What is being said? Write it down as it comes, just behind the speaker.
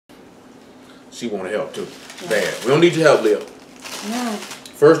She want to help too. Yeah. Bad. We don't need your help, Leah. No.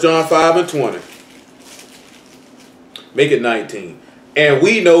 1 John 5 and 20. Make it 19. And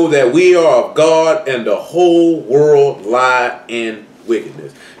we know that we are of God, and the whole world lie in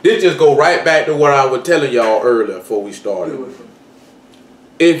wickedness. This just go right back to what I was telling y'all earlier before we started.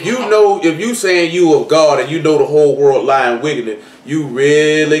 If you saying you of God and you know the whole world lie in wickedness, you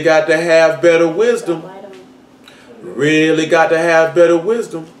really got to have better wisdom. Really got to have better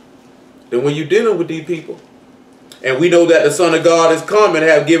wisdom than when you're dealing with these people. And we know that the Son of God is come and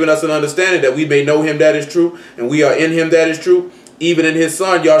have given us an understanding that we may know him that is true, and we are in him that is true, even in his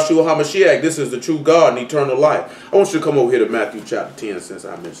Son, Yahshua HaMashiach. This is the true God and eternal life. I want you to come over here to Matthew chapter 10 since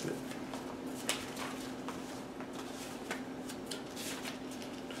I mentioned it.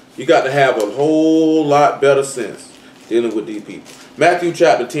 You got to have a whole lot better sense dealing with these people. Matthew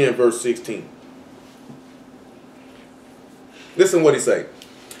chapter 10 verse 16. Listen what he say.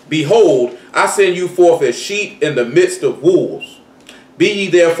 Behold, I send you forth as sheep in the midst of wolves. Be ye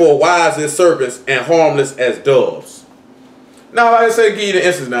therefore wise as serpents and harmless as doves. Now, like I say, give you the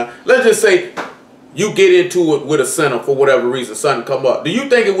instance now. Let's just say you get into it with a sinner for whatever reason, something come up. Do you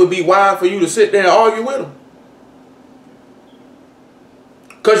think it would be wise for you to sit there and argue with him?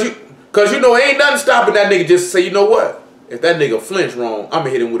 Cause you know ain't nothing stopping that nigga just to say, you know what? If that nigga flinch wrong, I'ma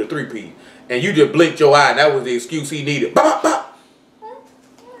hit him with a 3P. And you just blinked your eye and that was the excuse he needed. Bop, bop.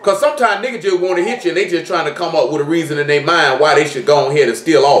 Cause sometimes niggas just want to hit you and they just trying to come up with a reason in their mind why they should go ahead and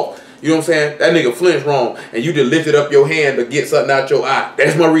steal off. You know what I'm saying? That nigga flinch wrong and you just lifted up your hand to get something out your eye.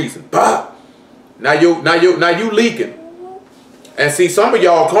 That's my reason. Pop. Now you leaking. And see, some of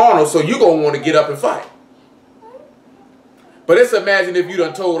y'all carnal, so you gonna want to get up and fight. But just imagine if you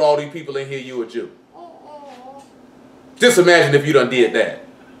done told all these people in here you a Jew. Just imagine if you done did that.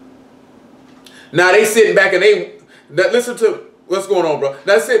 Now they sitting back and they listen to what's going on, bro.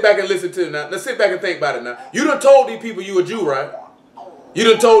 Now sit back and listen to it now. Let's sit back and think about it now. You done told these people you a Jew, right? You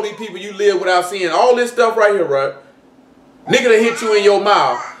done told these people you live without seeing all this stuff right here, right? Nigga done hit you in your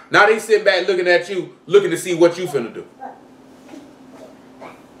mouth. Now they sitting back looking at you, looking to see what you finna do.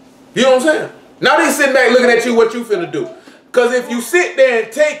 You know what I'm saying? Now they sitting back looking at you what you finna do. Because if you sit there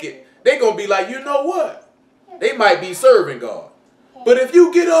and take it, they going to be like, you know what? They might be serving God. But if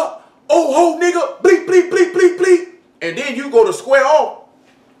you get up, oh, ho, nigga, bleep, bleep, bleep, bleep, bleep, and then you go to square off,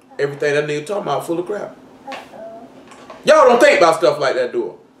 everything that nigga talking about full of crap. Y'all don't think about stuff like that,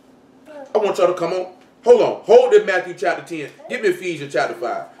 do it? I want y'all to come on. Hold on. Hold it, Matthew chapter 10. Give me Ephesians chapter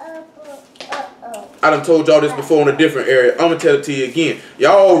 5. I done told y'all this before in a different area. I'm going to tell it to you again.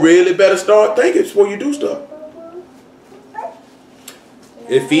 Y'all really better start thinking before you do stuff.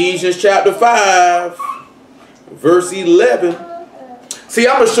 Ephesians chapter 5, verse 11. See,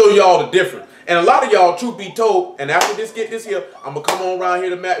 I'm going to show y'all the difference. And a lot of y'all, truth be told, and after this, get this here, I'm going to come on around here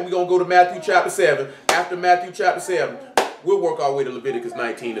to Matthew. We're going to go to Matthew chapter 7. After Matthew chapter 7, we'll work our way to Leviticus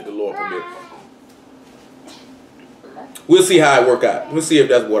 19 if the Lord permits. We'll see how it work out. We'll see if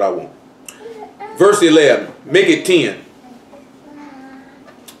that's what I want. Verse 11, make it 10.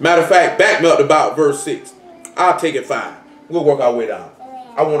 Matter of fact, back me up to about verse 6. I'll take it 5. We'll work our way down.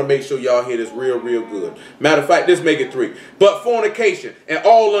 I want to make sure y'all hear this real, real good. Matter of fact, let's make it 3. But fornication and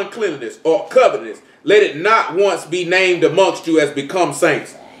all uncleanness or covetousness, let it not once be named amongst you as become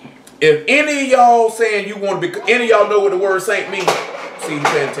saints. If any of y'all saying you want to be, any of y'all know what the word saint means? See, you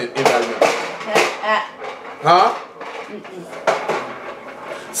paying attention. Anybody remember? Huh?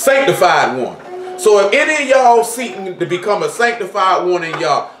 Sanctified one. So if any of y'all seeking to become a sanctified one in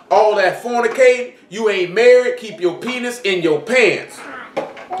y'all, all that fornicating, you ain't married, keep your penis in your pants.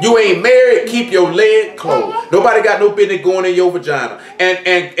 You ain't married, keep your leg closed. Nobody got no business going in your vagina.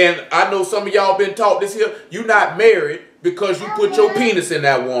 And I know some of y'all been taught this here. You not married because you put your penis in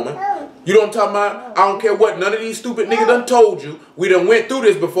that woman. You know what I'm talking about? I don't care what none of these stupid niggas done told you. We done went through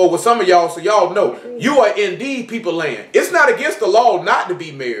this before with some of y'all, so y'all know. You are indeed people land. It's not against the law not to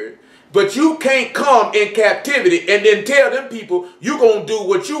be married. But you can't come in captivity and then tell them people you gonna do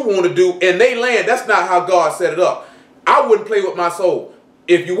what you want to do in they land. That's not how God set it up. I wouldn't play with my soul.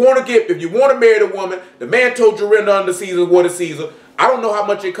 If you want to marry the woman, the man told you render unto Caesar what is Caesar. I don't know how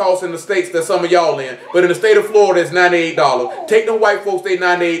much it costs in the states that some of y'all in, but in the state of Florida, it's $98. Take them white folks, they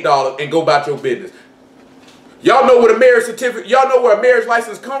 $98 and go about your business. Y'all know where the marriage certificate, y'all know where a marriage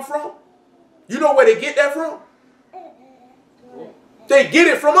license come from? You know where they get that from? They get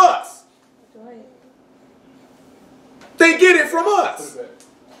it from us. They get it from us.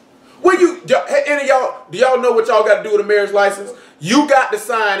 When any of y'all, do y'all know what y'all got to do with a marriage license? You got to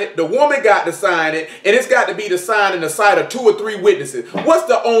sign it, the woman got to sign it, and it's got to be the sign in the sight of 2 or 3 witnesses. What's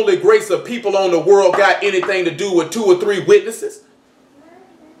the only grace of people on the world got anything to do with 2 or 3 witnesses?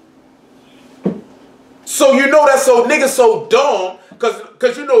 So you know that's so niggas so dumb,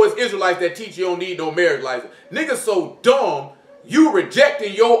 cause you know it's Israelites that teach you don't need no marriage license. Niggas so dumb, you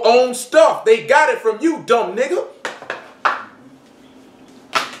rejecting your own stuff. They got it from you, dumb nigga.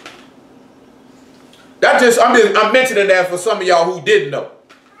 I'm mentioning that for some of y'all who didn't know.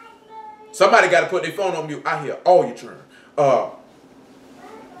 Somebody got to put their phone on mute. I hear all you children.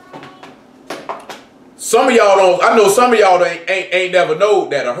 Some of y'all don't. I know some of y'all ain't never know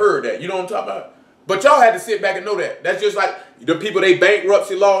that or heard that. You know what I'm talking about? But y'all had to sit back and know that. That's just like the people, they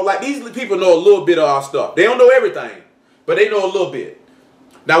bankruptcy law. Like these people know a little bit of our stuff. They don't know everything, but they know a little bit.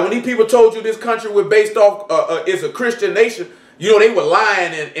 Now, when these people told you this country was based off, is a Christian nation, you know, they were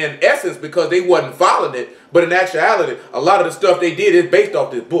lying in essence because they wasn't following it. But in actuality, a lot of the stuff they did is based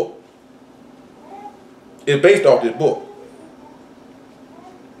off this book. It's based off this book.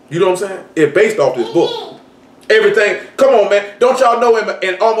 You know what I'm saying? It's based off this book. Everything. Come on, man. Don't y'all know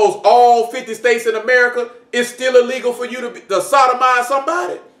in almost all 50 states in America, it's still illegal for you to sodomize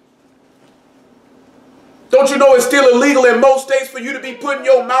somebody? Don't you know it's still illegal in most states for you to be putting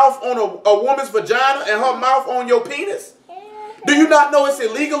your mouth on a woman's vagina and her mouth on your penis? Do you not know it's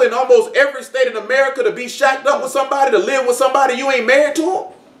illegal in almost every state in America to be shacked up with somebody, to live with somebody you ain't married to them?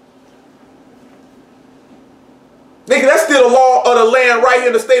 Nigga, that's still a law of the land right here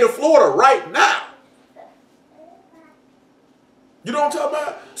in the state of Florida right now. You know what I'm talking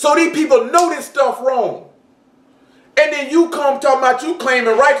about? So these people know this stuff wrong. And then you come talking about you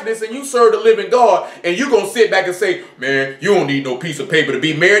claiming righteousness and you serve the living God, and you gonna sit back and say, man, you don't need no piece of paper to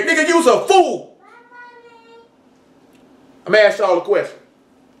be married. Nigga, you's a fool. I'm gonna ask y'all a question.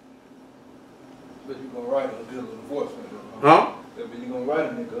 But you gonna write a bill of enforcement, huh? But you gonna write a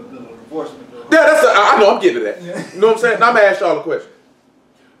nigga a bill of enforcement. Yeah, I know, I'm getting to that. Yeah. You know what I'm saying? Now I'm gonna ask y'all a question.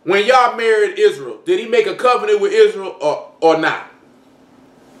 When y'all married Israel, did he make a covenant with Israel or not?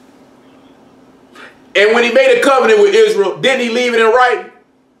 And when he made a covenant with Israel, didn't he leave it in writing?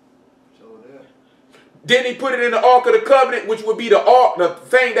 Sure did. Didn't he put it in the Ark of the Covenant, which would be the ark, the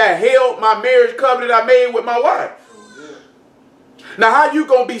thing that held my marriage covenant I made with my wife? Sure did. Now, how you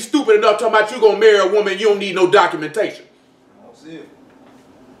gonna be stupid enough talking about you gonna marry a woman you don't need no documentation? I don't see it.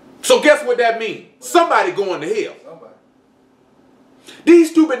 So guess what that means? Somebody going to hell. Somebody. These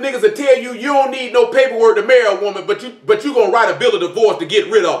stupid niggas will tell you you don't need no paperwork to marry a woman, but you gonna write a bill of divorce to get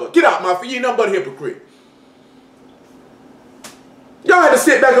rid of her. Get out my feet. You ain't nothing but a hypocrite. Y'all had to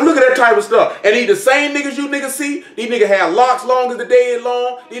sit back and look at that type of stuff. And these the same niggas you niggas see. These niggas have locks long as the day is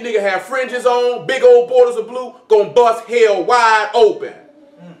long. These niggas have fringes on, big old borders of blue, gonna bust hell wide open.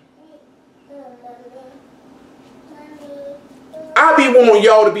 I be wanting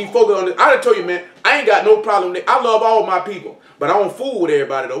y'all to be focused on this. I done told you, man, I ain't got no problem. I love all my people, but I don't fool with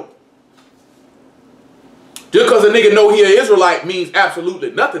everybody, though. Just because a nigga know he an Israelite means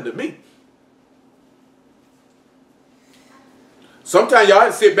absolutely nothing to me. Sometimes y'all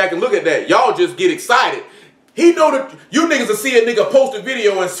have to sit back and look at that. Y'all just get excited. He know that you niggas will see a nigga post a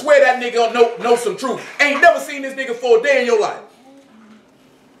video and swear that nigga know some truth. Ain't never seen this nigga for a day in your life.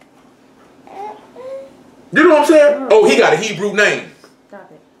 You know what I'm saying? Oh, he got a Hebrew name. Stop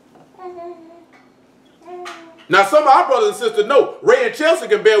it. Now, some of our brothers and sisters know. Ray and Chelsea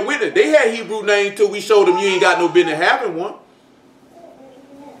can bear witness. They had Hebrew names till we showed them you ain't got no business having one.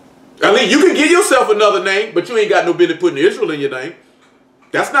 I mean, you can give yourself another name, but you ain't got no business putting Israel in your name.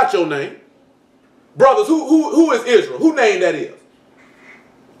 That's not your name. Brothers, who is Israel? Who name that is?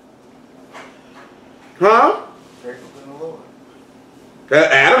 Huh? Jacob and the Lord.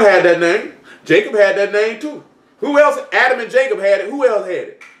 Adam had that name. Jacob had that name too. Who else? Adam and Jacob had it. Who else had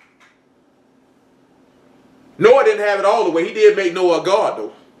it? Noah didn't have it all the way. He did make Noah a god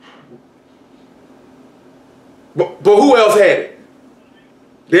though. But who else had it?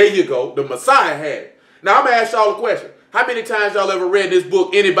 There you go. The Messiah had it. Now I'm going to ask y'all a question. How many times y'all ever read this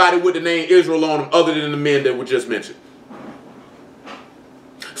book, anybody with the name Israel on them other than the men that were just mentioned?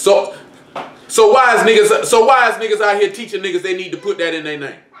 So why is niggas out here teaching niggas they need to put that in their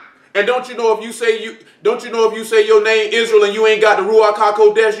name? And don't you know if you say your name Israel and you ain't got the Ruach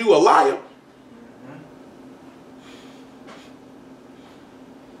HaKodesh, you a liar?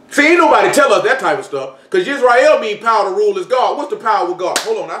 See, ain't nobody tell us that type of stuff. Because Israel mean power to rule is God. What's the power of God?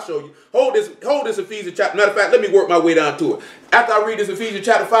 Hold on, I'll show you. Hold this Ephesians chapter. Matter of fact, let me work my way down to it. After I read this Ephesians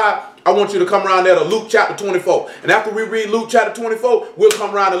chapter 5, I want you to come around there to Luke chapter 24. And after we read Luke chapter 24, we'll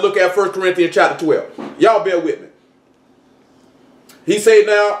come around and look at 1 Corinthians chapter 12. Y'all bear with me. He said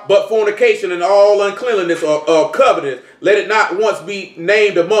now, but fornication and all uncleanliness or covetousness, let it not once be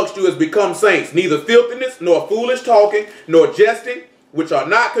named amongst you as become saints, neither filthiness, nor foolish talking, nor jesting, which are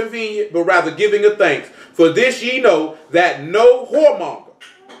not convenient, but rather giving of thanks. For this ye know, that no whoremonger,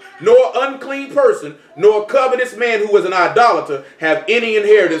 nor unclean person, nor covetous man who is an idolater have any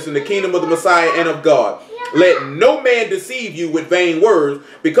inheritance in the kingdom of the Messiah and of God. Let no man deceive you with vain words.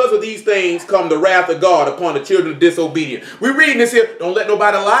 Because of these things come the wrath of God upon the children of disobedience. We're reading this here. Don't let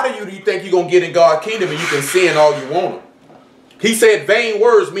nobody lie to you. You think you're going to get in God's kingdom and you can sin all you want. He said vain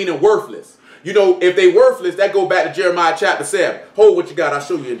words meaning worthless. You know, if they worthless, that go back to Jeremiah chapter 7. Hold what you got. I'll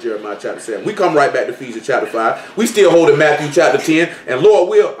show you in Jeremiah chapter 7. We come right back to Ephesians chapter 5. We still hold in Matthew chapter 10. And Lord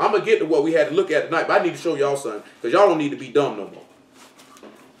will, I'm going to get to what we had to look at tonight. But I need to show y'all something. Because y'all don't need to be dumb no more.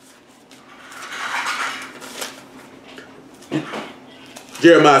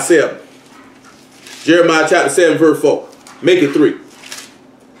 Jeremiah 7. Jeremiah chapter 7 verse 4. Make it 3.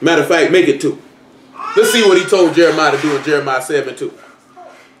 Matter of fact, make it 2. Let's see what he told Jeremiah to do in Jeremiah 7 2.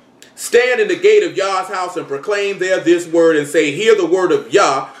 Stand in the gate of Yah's house and proclaim there this word and say, hear the word of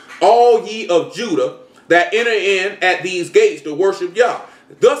Yah, all ye of Judah that enter in at these gates to worship Yah.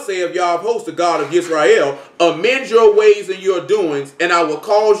 Thus saith Yah of hosts, the God of Israel, amend your ways and your doings, and I will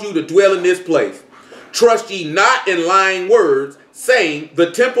cause you to dwell in this place. Trust ye not in lying words, saying, the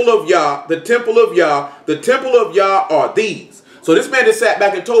temple of Yah, the temple of Yah, the temple of Yah are these. So this man just sat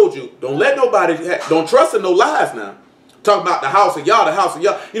back and told you, don't let nobody, don't trust in no lies now. Talking about the house of Yah, the house of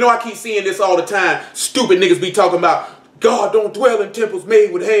Yah. You know, I keep seeing this all the time. Stupid niggas be talking about, God don't dwell in temples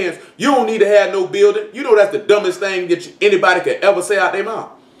made with hands. You don't need to have no building. You know that's the dumbest thing that anybody could ever say out their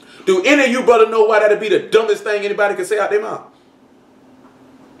mouth. Do any of you brother know why that'd be the dumbest thing anybody could say out their mouth?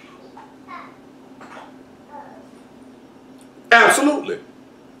 Absolutely.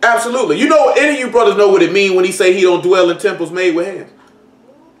 Absolutely. You know, any of you brothers know what it means when he say he don't dwell in temples made with hands?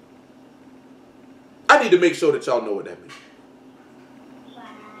 I need to make sure that y'all know what that means.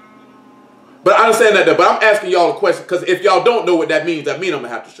 But I understand that, but I'm asking y'all a question, because if y'all don't know what that means, I'm going to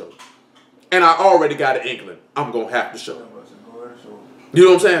have to show you. And I already got an inkling. I'm going to have to show you. You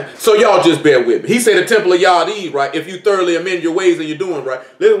know what I'm saying? So y'all just bear with me. He said the temple of Yah these, right? If you thoroughly amend your ways and you're doing right.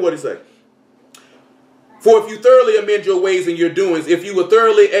 Listen to what he said. For if you thoroughly amend your ways and your doings, if you will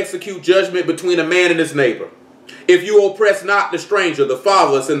thoroughly execute judgment between a man and his neighbor, if you oppress not the stranger, the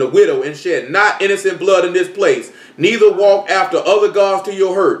fatherless, and the widow, and shed not innocent blood in this place, neither walk after other gods to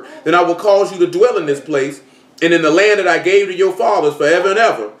your hurt, then I will cause you to dwell in this place, and in the land that I gave to your fathers forever and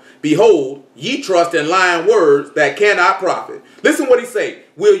ever. Behold, ye trust in lying words that cannot profit. Listen what he say.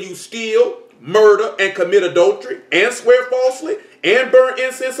 Will you steal, murder, and commit adultery, and swear falsely, and burn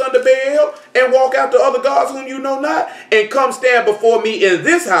incense under Baal, and walk after other gods whom you know not, and come stand before me in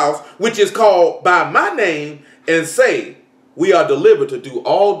this house, which is called by my name, and say, we are delivered to do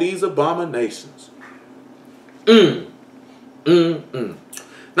all these abominations. Now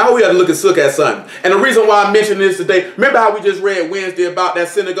we got to look at something. And the reason why I mention this today, remember how we just read Wednesday about that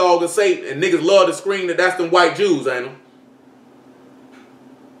synagogue of Satan, and niggas love to scream that that's them white Jews, ain't them?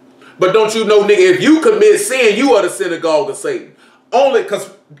 But don't you know, nigga, if you commit sin, you are the synagogue of Satan. Only because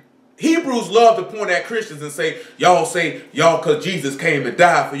Hebrews love to point at Christians and say, y'all because Jesus came and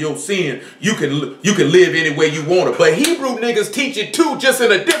died for your sin, you can live any way you want to. But Hebrew niggas teach it too, just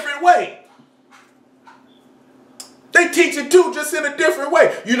in a different way. They teach it too, just in a different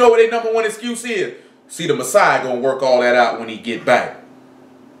way. You know what their number one excuse is? See, the Messiah gonna work all that out when he get back.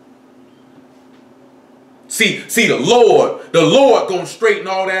 See, the Lord gonna straighten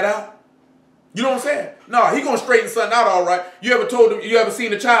all that out. You know what I'm saying? No, he gonna straighten something out all right. You ever told him, you ever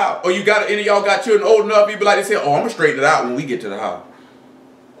seen a child, or you got any of y'all got children old enough, you be like, they say, oh, I'm gonna straighten it out when we get to the house.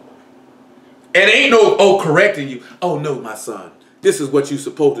 And ain't no, correcting you. Oh no, my son, this is what you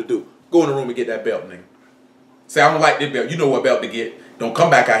supposed to do. Go in the room and get that belt, nigga. Say, I don't like this belt. You know what belt to get. Don't come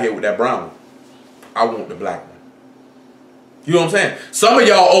back out here with that brown one. I want the black one. You know what I'm saying? Some of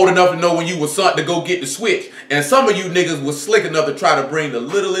y'all old enough to know when you was something to go get the switch. And some of you niggas was slick enough to try to bring the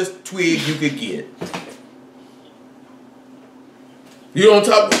littlest twig you could get. You know what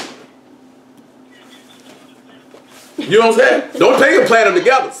I'm talking about? You know what I'm saying? Don't take and plan them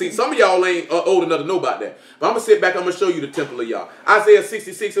together. See, some of y'all ain't old enough to know about that. But I'm going to sit back. I'm going to show you the temple of Yah. Isaiah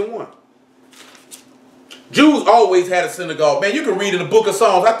 66:1. Jews always had a synagogue. Man, you can read in the book of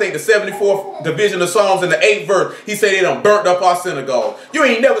Psalms, I think the 74th division of Psalms in the 8th verse, he said they done burnt up our synagogue. You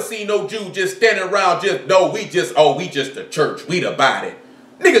ain't never seen no Jew just standing around we just the church. We the body.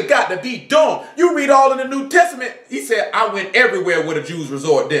 Nigga got to be dumb. You read all in the New Testament, he said, I went everywhere where the Jews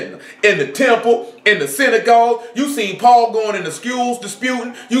resort, didn't I? In the temple, in the synagogue. You seen Paul going in the schools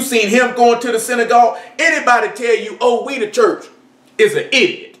disputing. You seen him going to the synagogue. Anybody tell you, oh, we the church, is an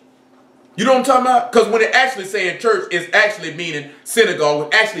idiot. You know what I'm talking about? Because when it actually saying church, it's actually meaning synagogue,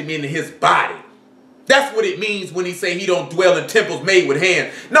 it's actually meaning his body. That's what it means when he say he don't dwell in temples made with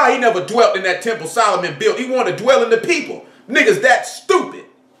hands. No, he never dwelt in that temple Solomon built. He wanted to dwell in the people. Niggas that stupid.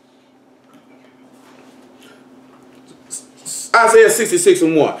 Isaiah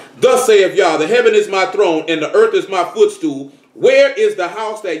 66:1. Thus saith Yah, the heaven is my throne, and the earth is my footstool. Where is the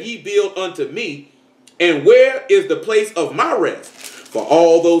house that ye build unto me? And where is the place of my rest? For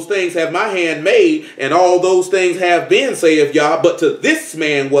all those things have my hand made, and all those things have been, saith Yah. But to this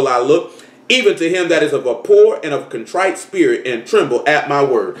man will I look, even to him that is of a poor and of contrite spirit, and tremble at my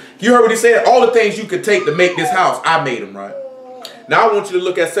word. You heard what he said? All the things you could take to make this house, I made them, right? Now I want you to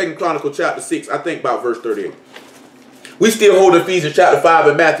look at 2 Chronicles chapter 6, I think about verse 38. We still hold Ephesians chapter 5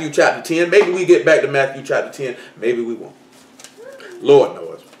 and Matthew chapter 10. Maybe we get back to Matthew chapter 10. Maybe we won't. Lord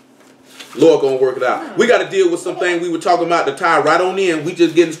knows. Lord gonna work it out. We got to deal with something we were talking about to tie right on in. We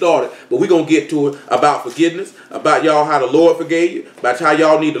just getting started. But we're going to get to it about forgiveness, about y'all how the Lord forgave you, about how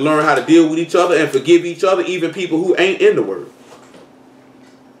y'all need to learn how to deal with each other and forgive each other, even people who ain't in the word.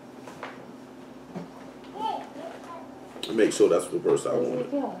 Make sure that's the verse I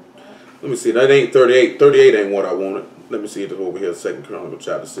wanted. Let me see. That ain't 38. 38 ain't what I wanted. Let me see it over here. 2 Chronicles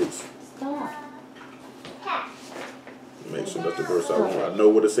chapter 6. Stop. Make sure that's the verse I want. I know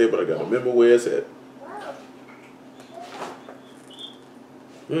what it said, but I got to remember where it's at.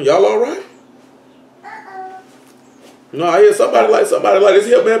 Y'all all right? No, I hear somebody like this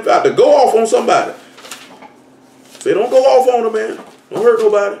here, man. About to go off on somebody. Say, don't go off on them, man. Don't hurt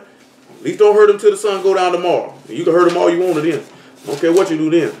nobody. At least don't hurt them till the sun go down tomorrow. You can hurt them all you want to then. Don't care what you do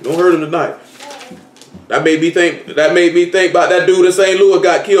then. Don't hurt them tonight. That made me think about that dude in St. Louis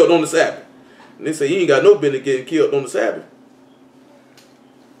got killed on the Sabbath. And they say, you ain't got no business getting killed on the Sabbath.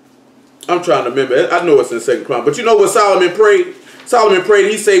 I'm trying to remember. I know it's in 2 Chronicles. But you know what Solomon prayed? Solomon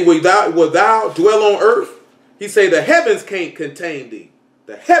prayed, he said, will thou dwell on earth? He said, the heavens can't contain thee.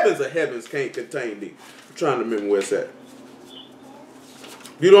 The heavens of heavens can't contain thee. I'm trying to remember where it's at.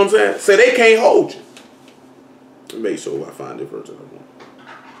 You know what I'm saying? Say they can't hold you. Let me make sure I find the verse that I want.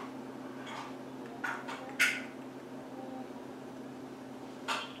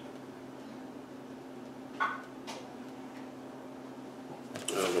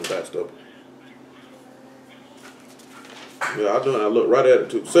 I'm backed up. Yeah, I do. I look right at it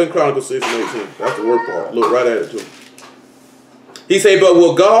too. 2 Chronicles 6 and 18. That's the word part. Look right at it too. He said, but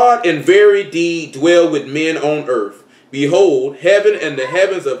will God in very deed dwell with men on earth? Behold, heaven and the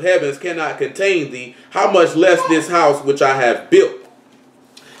heavens of heavens cannot contain thee. How much less this house which I have built?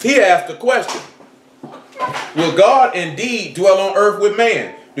 He asked the question. Will God indeed dwell on earth with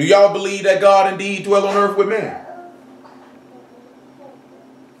man? Do y'all believe that God indeed dwell on earth with man?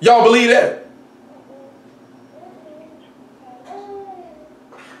 Y'all believe that?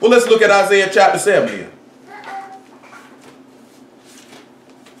 Well, let's look at Isaiah chapter 7 here.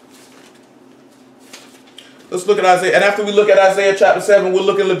 Let's look at Isaiah. And after we look at Isaiah chapter 7, we'll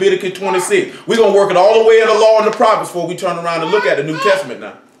look at Leviticus 26. We're going to work it all the way in the law and the prophets before we turn around and look at the New Testament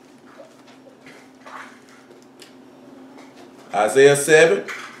now. Isaiah 7,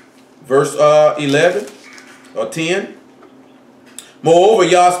 verse 11 or 10. Moreover,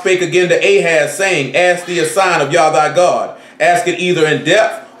 Yah spake again to Ahaz, saying, ask thee a sign of Yah thy God. Ask it either in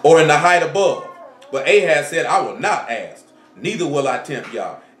depth or in the height above. But Ahaz said, I will not ask, neither will I tempt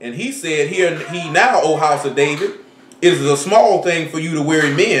Yah. And he said, hear he now, O house of David, it is a small thing for you to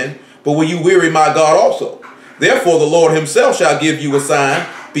weary men, but will you weary my God also? Therefore the Lord himself shall give you a sign.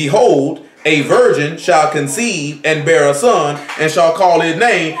 Behold, a virgin shall conceive and bear a son, and shall call his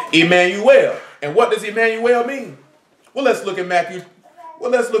name Emmanuel. And what does Emmanuel mean? Well, let's look at Matthew.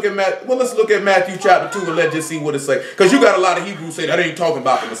 Let's look at Matthew chapter 2 and let's just see what it says. Because you got a lot of Hebrews say that ain't talking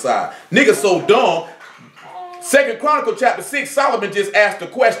about the Messiah. Niggas so dumb. 2 Chronicles chapter 6, Solomon just asked the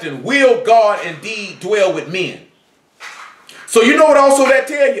question, will God indeed dwell with men? So you know what also that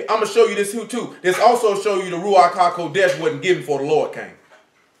tell you? I'm going to show you this here too. This also show you the Ruach HaKodesh wasn't given before the Lord came.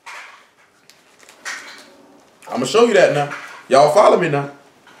 I'm going to show you that now. Y'all follow me now.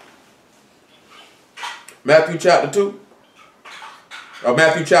 Matthew chapter 2. Or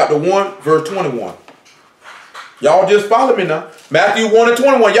Matthew chapter 1, verse 21. Y'all just follow me now. Matthew 1 and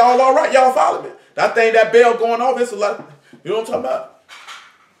 21. Y'all all right? Y'all follow me? That thing, that bell going off, it's a lot. You know what I'm talking about?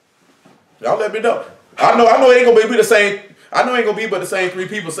 Y'all let me know. I know it ain't gonna be the same. I know it ain't gonna be but the same three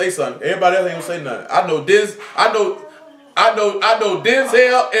people say something. Everybody else ain't gonna say nothing. I know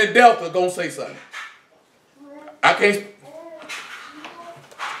Denzel and Delta gonna say something. I can't.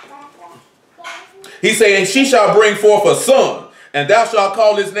 He saying, she shall bring forth a son, and thou shalt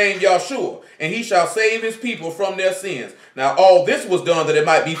call his name Yahshua, and he shall save his people from their sins. Now all this was done that it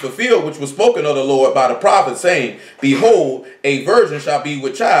might be fulfilled, which was spoken of the Lord by the prophet, saying, behold, a virgin shall be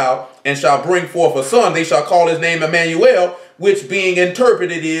with child, and shall bring forth a son. They shall call his name Emmanuel, which being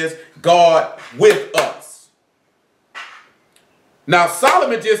interpreted is God with us. Now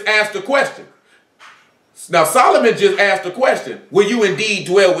Solomon just asked a question. Now Solomon just asked the question, will you indeed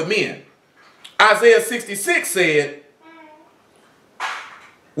dwell with men? Isaiah 66 said,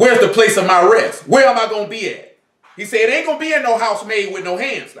 where's the place of my rest? Where am I going to be at? He said, it ain't going to be in no house made with no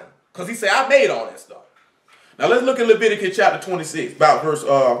hands now. Because he said, I made all that stuff. Now let's look at Leviticus chapter 26, about verse,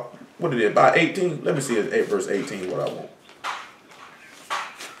 what is it, about 18? Let me see verse 18, what I want.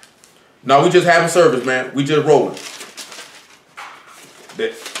 No, we just having service, man. We just rolling.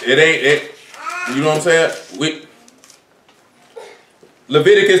 It ain't, it, you know what I'm saying?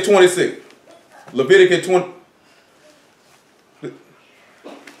 Leviticus 26. Leviticus 20.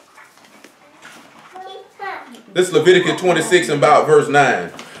 This is Leviticus 26 and about verse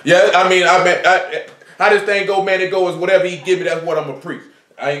 9. Yeah, I mean, how this thing go, man, it goes whatever he give me, that's what I'm going to preach.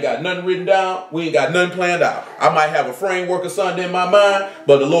 I ain't got nothing written down. We ain't got nothing planned out. I might have a framework or something in my mind,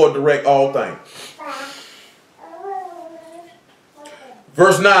 but the Lord direct all things.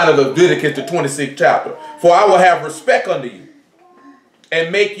 Verse 9 of Leviticus, the 26th chapter. For I will have respect unto you,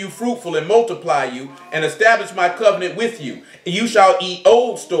 and make you fruitful, and multiply you, and establish my covenant with you. And you shall eat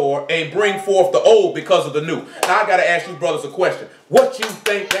old store, and bring forth the old because of the new. Now I got to ask you brothers a question. What you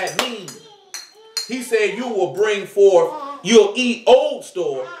think that means? He said you will bring forth, you'll eat old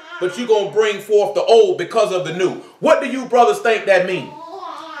store, but you're going to bring forth the old because of the new. What do you brothers think that means?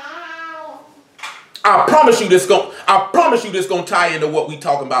 I promise you this going to tie into what we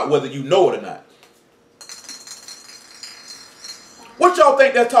talking about, whether you know it or not. What y'all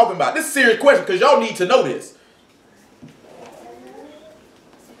think that's talking about? This is a serious question because y'all need to know this.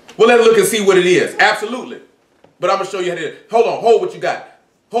 Well, let's look and see what it is. Absolutely. But I'm going to show you how it is. Hold on. Hold what you got.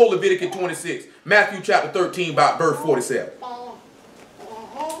 Hold Leviticus 26. Matthew chapter 13 about verse 47.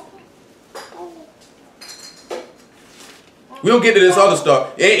 We don't get to this other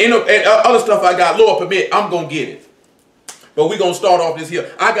stuff. Ain't no other stuff I got. Lord permit, I'm going to get it. But we're going to start off this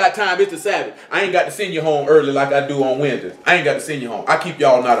here. I got time. It's the Sabbath. I ain't got to send you home early like I do on Wednesdays. I ain't got to send you home. I keep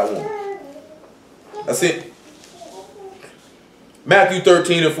y'all night I want. That's it. Matthew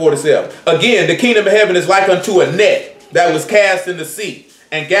 13 and 47. Again, the kingdom of heaven is like unto a net that was cast in the sea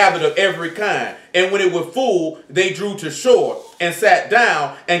and gathered of every kind. And when it was full, they drew to shore and sat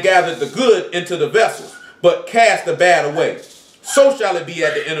down and gathered the good into the vessels, but cast the bad away. So shall it be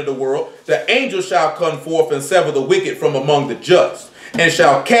at the end of the world. The angel shall come forth and sever the wicked from among the just, and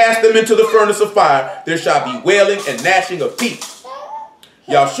shall cast them into the furnace of fire. There shall be wailing and gnashing of teeth.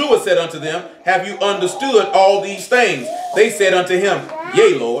 Yahshua said unto them, have you understood all these things? They said unto him,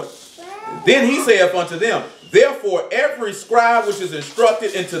 yea, Lord. Then he saith unto them, therefore every scribe which is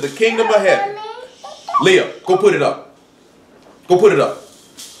instructed into the kingdom of heaven. Leah, go put it up. Go put it up.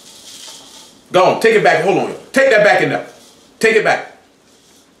 Go on, take it back. Hold on. Take that back in there. Take it back.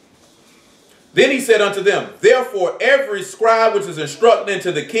 Then he said unto them, therefore every scribe which is instructed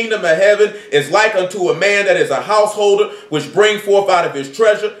into the kingdom of heaven is like unto a man that is a householder, which bring forth out of his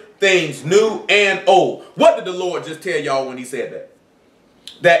treasure things new and old. What did the Lord just tell y'all when he said that?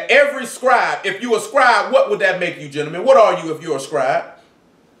 That every scribe, if you're a scribe, what would that make you, gentlemen? What are you if you're a scribe?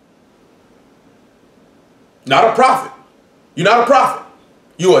 Not a prophet. You're not a prophet.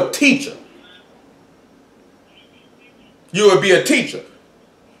 You're a teacher. You would be a teacher.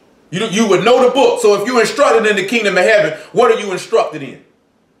 You would know the book. So if you're instructed in the kingdom of heaven, what are you instructed in?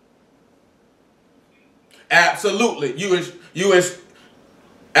 Absolutely.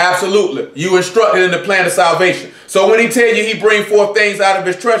 Absolutely. You instructed in the plan of salvation. So when he tell you he bring forth things out of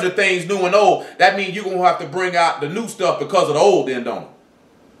his treasure, things new and old, that means you're going to have to bring out the new stuff because of the old then, don't it?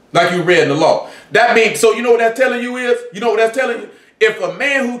 Like you read in the law. That means, so you know what that's telling you is? You know what that's telling you? If a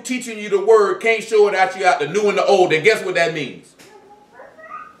man who teaching you the word can't show it out you out the new and the old, then guess what that means?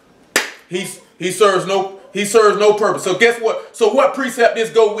 He serves no purpose. So guess what? So what precept this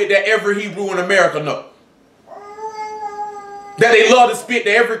go with that every Hebrew in America know? That they love to spit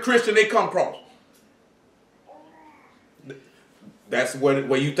to every Christian they come across. That's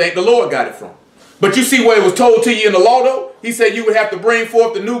where you think the Lord got it from. But you see where it was told to you in the law though? He said you would have to bring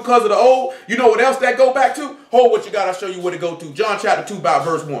forth the new because of the old. You know what else that go back to? Hold what you got. I'll show you where to go to. John chapter 2 about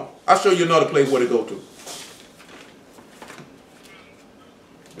verse 1. I'll show you another place where to go to.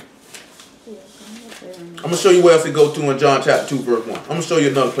 I'm going to show you where else to go to in John chapter 2 verse 1. I'm going to show you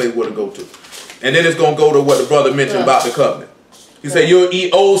another place where to go to. And then it's going to go to what the brother mentioned about the covenant. He said you'll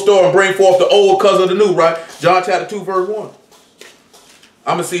eat old store and bring forth the old because of the new, right? John chapter 2 verse 1.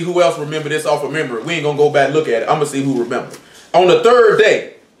 I'm going to see who else remember this off of memory. We ain't going to go back and look at it. I'm going to see who remember. On the third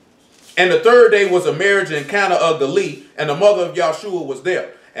day, and the third day was a marriage in Cana of Galilee, and the mother of Yahshua was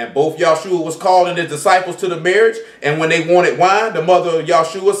there. And both Yahshua was calling his disciples to the marriage, and when they wanted wine, the mother of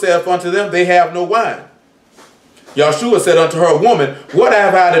Yahshua said unto them, they have no wine. Yahshua said unto her, woman, what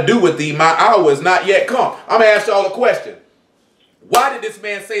have I to do with thee? My hour is not yet come. I'm going to ask y'all a question. Why did this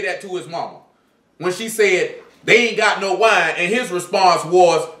man say that to his mama? When she said, they ain't got no wine, and his response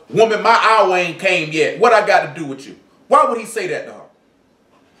was, woman, my hour ain't came yet. What I got to do with you? Why would he say that to her?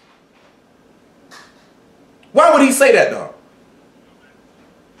 Why would he say that to her?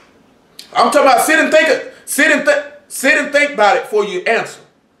 I'm talking about sit and think about it before you answer.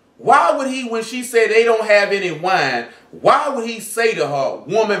 Why would he, when she said they don't have any wine, why would he say to her,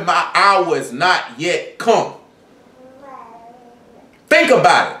 woman, my hour is not yet come? Think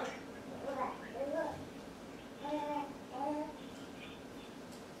about it.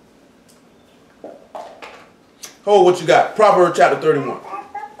 Hold what you got. Proverbs chapter 31.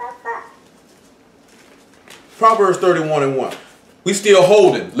 Proverbs 31 and 1. We still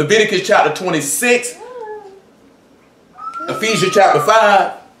holding. Leviticus chapter 26. Ephesians chapter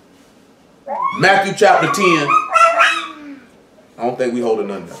 5. Matthew chapter 10. I don't think we holding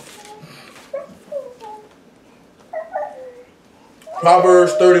none of that.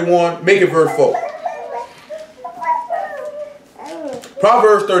 Proverbs 31. Make it verse 4.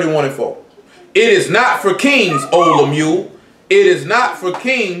 Proverbs 31 and 4. It is not for kings, O Lemuel. It is not for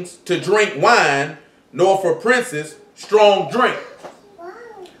kings to drink wine, nor for princes strong drink,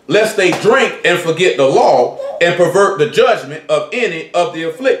 lest they drink and forget the law and pervert the judgment of any of the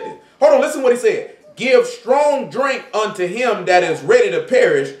afflicted. Hold on, listen what he said. Give strong drink unto him that is ready to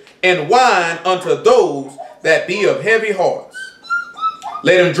perish, and wine unto those that be of heavy hearts.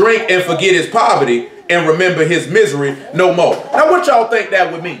 Let him drink and forget his poverty and remember his misery no more. Now what y'all think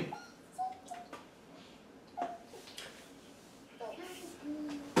that would mean?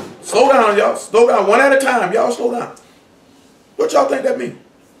 Slow down, y'all. Slow down. One at a time. Y'all slow down. What y'all think that means?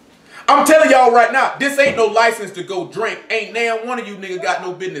 I'm telling y'all right now, this ain't no license to go drink. Ain't now one of you niggas got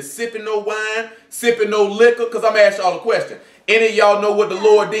no business sipping no wine, sipping no liquor. Because I'm going to ask y'all a question. Any of y'all know what the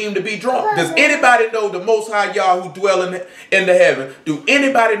Lord deemed to be drunk? Does anybody know the Most High Yah who dwell in the heaven? Do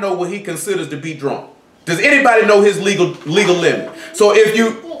anybody know what he considers to be drunk? Does anybody know his legal limit? So if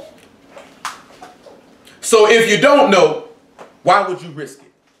you don't know, why would you risk it?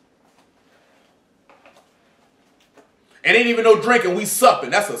 And ain't even no drinking, we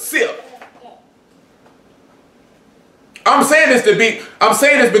supping. That's a sip. I'm saying this because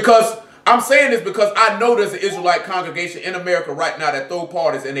I know there's an Israelite congregation in America right now that throw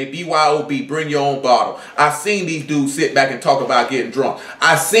parties and they BYOB, bring your own bottle. I've seen these dudes sit back and talk about getting drunk.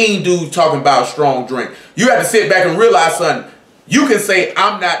 I've seen dudes talking about strong drink. You have to sit back and realize something. You can say,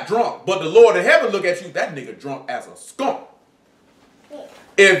 I'm not drunk, but the Lord in heaven look at you, that nigga drunk as a skunk.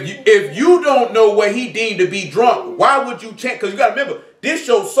 If you don't know what he deemed to be drunk, why would you change? Because you got to remember, this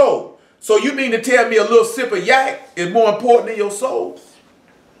your soul. So you mean to tell me a little sip of yak is more important than your soul?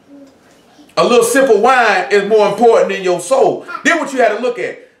 A little sip of wine is more important than your soul. Then what you had to look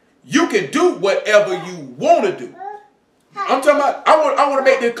at, you can do whatever you want to do. I'm talking about, I want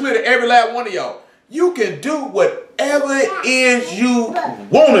to make this clear to every last one of y'all. You can do whatever it is you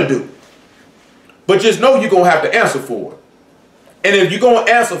want to do. But just know you're going to have to answer for it. And if you're going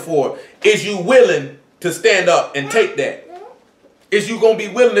to answer for it, is you willing to stand up and take that? Is you going to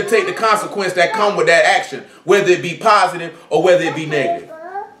be willing to take the consequence that come with that action, whether it be positive or whether it be negative?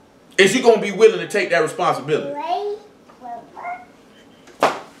 Is you going to be willing to take that responsibility?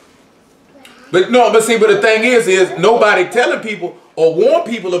 But the thing is nobody telling people or warn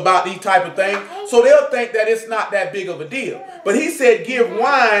people about these type of things, so they'll think that it's not that big of a deal. But he said, give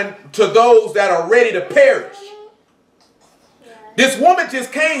wine to those that are ready to perish. This woman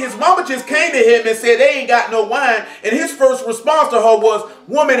just came, his mama just came to him and said they ain't got no wine. And his first response to her was,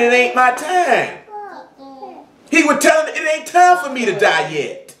 woman, it ain't my time. He would tell her, it ain't time for me to die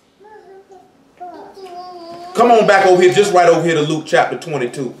yet. Come on back over here, just right over here to Luke chapter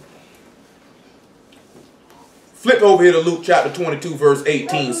 22. Flip over here to Luke chapter 22, verse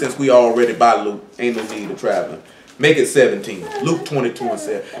 18, since we already by Luke. Ain't no need of traveling. Make it 17. Luke 22 and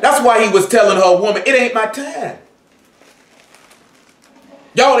 7. That's why he was telling her, woman, it ain't my time.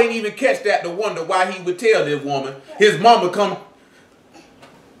 Y'all ain't even catch that to wonder why he would tell this woman. His mama come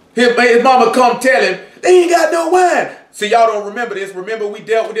tell him, they ain't got no wine. See, y'all don't remember this. Remember we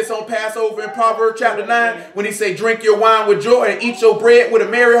dealt with this on Passover in Proverbs chapter 9 when he said, drink your wine with joy and eat your bread with a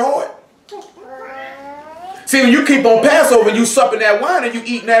merry heart. See, when you keep on Passover and you supping that wine and you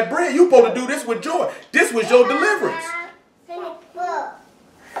eating that bread, you supposed to do this with joy. This was your deliverance.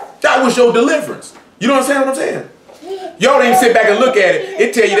 That was your deliverance. You know what I'm saying? Y'all didn't sit back and look at it.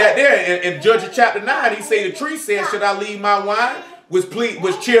 It tell you that there in Judges chapter 9. He say the tree said, should I leave my wine? Was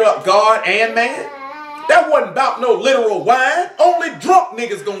cheer up God and man. That wasn't about no literal wine. Only drunk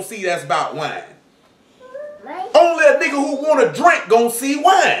niggas gonna see that's about wine. Only a nigga who want to drink gonna see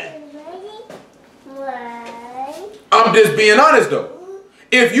wine. I'm just being honest though.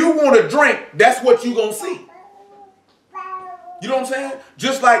 If you want to drink, that's what you gonna see. You know what I'm saying?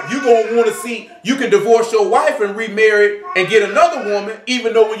 Just like you gonna want to see, you can divorce your wife and remarry and get another woman,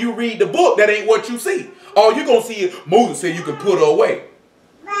 even though when you read the book, that ain't what you see. All you gonna see is Moses said you can put her away.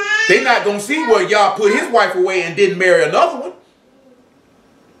 They not gonna see where y'all put his wife away and didn't marry another one.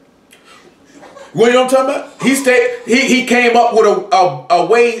 You know what I'm talking about? He came up with a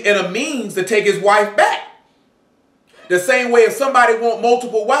way and a means to take his wife back. The same way if somebody want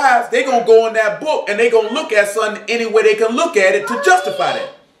multiple wives, they going to go in that book and they going to look at something any way they can look at it to justify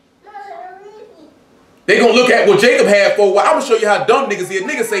that. They going to look at, well, Jacob had 4 wives. I'm going to show you how dumb niggas is.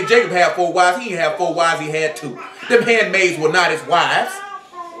 Niggas say Jacob had 4 wives. He didn't have 4 wives. He had 2. Them handmaids were not his wives.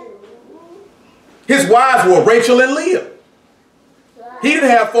 His wives were Rachel and Leah. He didn't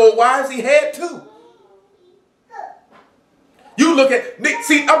have 4 wives. He had 2. You look at,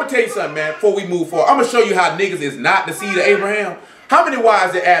 see, I'm going to tell you something, man, before we move forward. I'm going to show you how niggas is not the seed of Abraham. How many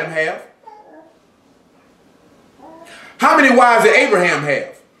wives did Adam have? How many wives did Abraham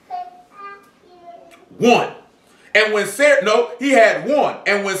have? 1. And when Sarah, no, he had 1.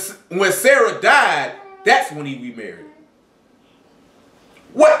 And when Sarah died, that's when he remarried.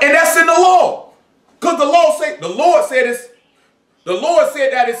 What? And that's in the law. Because the Lord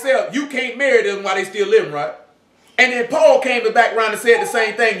said that itself, you can't marry them while they still living, right? And then Paul came back around and said the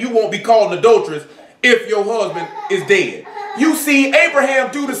same thing. You won't be called an adulteress if your husband is dead. You see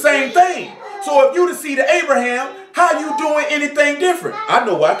Abraham do the same thing. So if you the seed of Abraham, how you doing anything different? I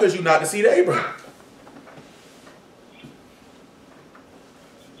know why, because you're not the seed of Abraham.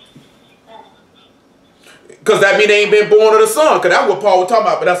 Because that means they ain't been born of the son. Because that's what Paul was talking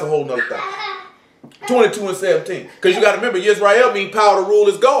about, but that's a whole nother thing. 22 and 17. Because you got to remember, Israel mean power to rule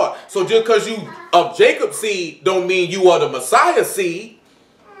is God. So just because you of Jacob's seed don't mean you are the Messiah's seed.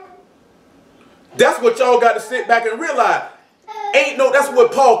 That's what y'all got to sit back and realize. That's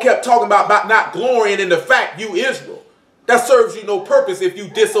what Paul kept talking about not glorying in the fact you Israel. That serves you no purpose if you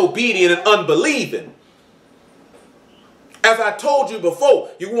disobedient and unbelieving. As I told you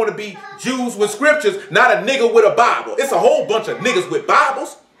before, you want to be Jews with scriptures, not a nigga with a Bible. It's a whole bunch of niggas with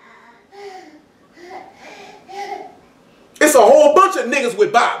Bibles. It's a whole bunch of niggas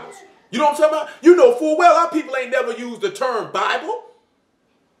with Bibles. You know what I'm talking about? You know full well our people ain't never used the term Bible.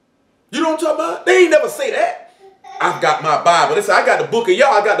 You know what I'm talking about? They ain't never say that. I've got my Bible. They say, I got the book of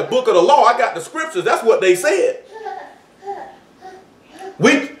y'all. I got the book of the law. I got the scriptures. That's what they said.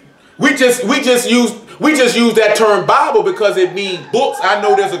 We just use that term Bible because it means books. I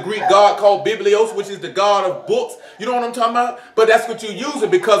know there's a Greek god called Biblios, which is the god of books. You know what I'm talking about? But that's what you use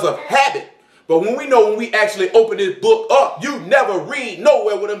it because of habit. But when we actually open this book up, you never read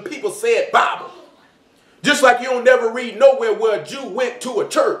nowhere where them people said Bible. Just like you don't never read nowhere where a Jew went to a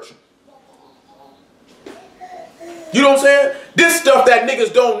church. You know what I'm saying? This stuff that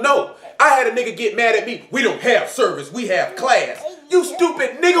niggas don't know. I had a nigga get mad at me. We don't have service. We have class. You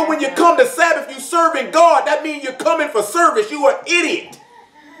stupid nigga, when you come to Sabbath, you serving God. That means you're coming for service. You an idiot.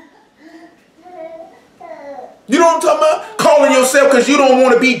 You know what I'm talking about? Calling yourself because you don't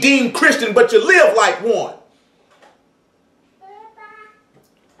want to be deemed Christian, but you live like one.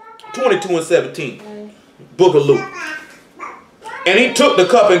 22 and 17. Book of Luke. And he took the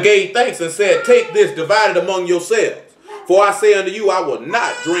cup and gave thanks and said, take this, divide it among yourselves. For I say unto you, I will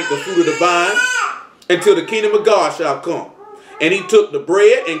not drink the fruit of the vine until the kingdom of God shall come. And he took the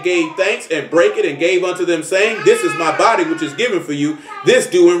bread and gave thanks and brake it and gave unto them, saying, this is my body which is given for you. This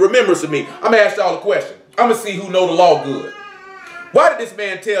do in remembrance of me. I'm going to ask y'all a question. I'm going to see who know the law good. Why did this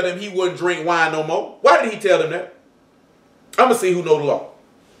man tell them he wouldn't drink wine no more? Why did he tell them that? I'm going to see who know the law.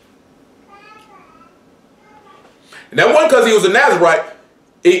 And that wasn't because he was a Nazarite.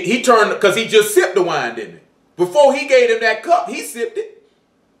 He turned, because he just sipped the wine, didn't he? Before he gave him that cup, he sipped it.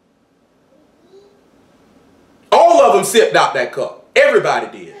 All of them sipped out that cup.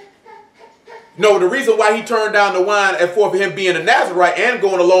 Everybody did. No, the reason why he turned down the wine and for him being a Nazarite and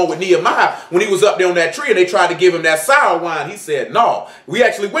going along with Nehemiah, when he was up there on that tree and they tried to give him that sour wine, he said, no. We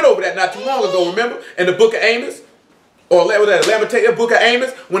actually went over that not too long ago, remember? In the book of Amos, or Lamentation, book of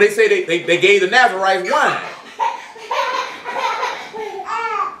Amos, when they say they gave the Nazarites wine.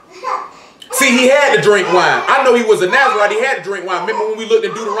 See, he had to drink wine. I know he was a Nazarite. He had to drink wine. Remember when we looked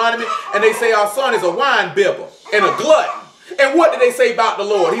in Deuteronomy and they say our son is a wine bibber and a glutton. And what did they say about the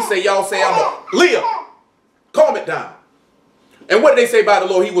Lord? He said, y'all say I'm a Leah. Calm it down. And what did they say about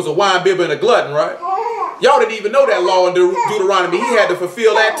the Lord? He was a wine bibber and a glutton, right? Y'all didn't even know that law in Deuteronomy. He had to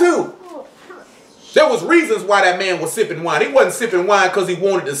fulfill that too. There was reasons why that man was sipping wine. He wasn't sipping wine because he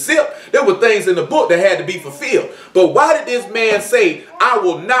wanted to sip. There were things in the book that had to be fulfilled. But why did this man say, I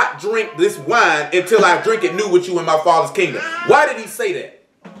will not drink this wine until I drink it new with you in my Father's kingdom? Why did he say that?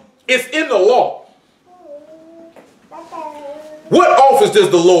 It's in the law. What office does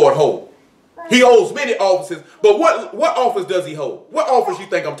the Lord hold? He holds many offices, but what office does he hold? What office you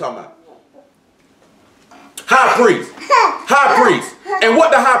think I'm talking about? High priest. High priest. And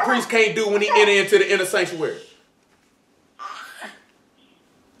what the high priest can't do when he enter into the inner sanctuary?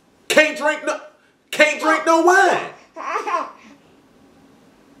 Can't drink no wine.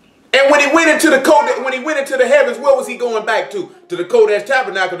 And when he went into the heavens, what was he going back to? To the Kodesh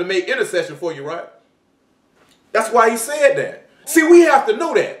tabernacle to make intercession for you, right? That's why he said that. See, we have to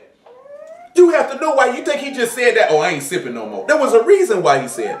know that. You have to know why. You think he just said that, oh, I ain't sipping no more. There was a reason why he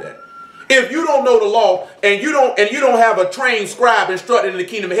said that. If you don't know the law and you don't have a trained scribe instructed in the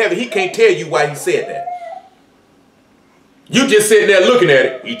kingdom of heaven, he can't tell you why he said that. You just sitting there looking at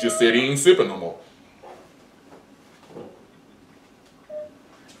it. He just said he ain't sipping no more.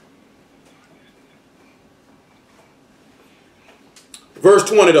 Verse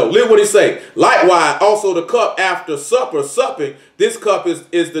 20 though, look what he say. Likewise, also the cup after supper, supping. This cup is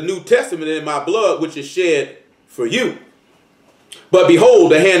the New Testament in my blood, which is shed for you. But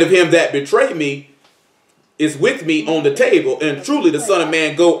behold, the hand of him that betrayed me is with me on the table. And truly the Son of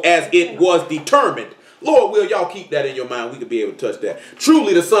Man go as it was determined. Lord, will y'all keep that in your mind? We could be able to touch that.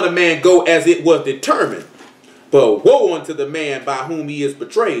 Truly the Son of Man go as it was determined. But woe unto the man by whom he is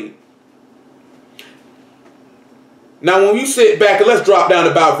betrayed. Now, when you sit back, and let's drop down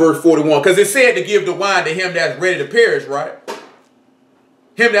about verse 41, because it said to give the wine to him that's ready to perish, right?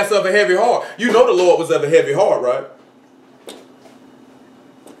 Him that's of a heavy heart. You know the Lord was of a heavy heart, right?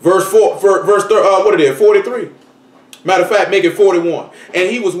 Verse 43. Matter of fact, make it 41.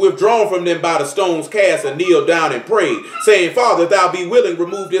 And he was withdrawn from them by the stones cast and kneeled down and prayed, saying, Father, if thou be willing,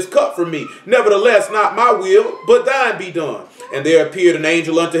 remove this cup from me. Nevertheless, not my will, but thine be done. And there appeared an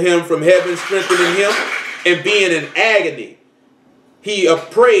angel unto him from heaven, strengthening him. And being in agony, he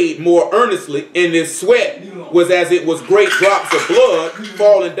prayed more earnestly, and his sweat was as it was great drops of blood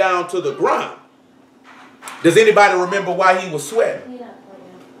falling down to the ground. Does anybody remember why he was sweating?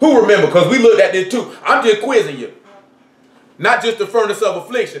 Who remember? Because we looked at this too. I'm just quizzing you. Not just the furnace of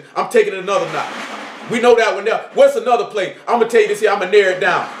affliction. I'm taking it another notch. We know that one now. What's another place? I'm going to tell you this here. I'm going to narrow it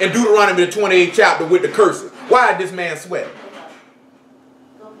down. In Deuteronomy the 28th chapter with the curses. Why did this man sweat?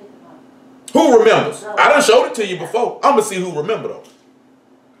 Who remembers? I done showed it to you before. I'm going to see who remember though.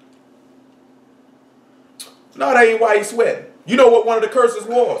 No, that ain't why he's sweating. You know what one of the curses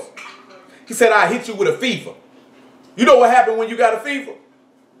was? He said, I hit you with a fever. You know what happened when you got a fever?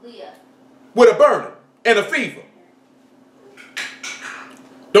 With a burning and a fever.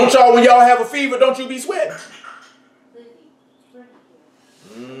 Don't y'all, when y'all have a fever, don't you be sweating?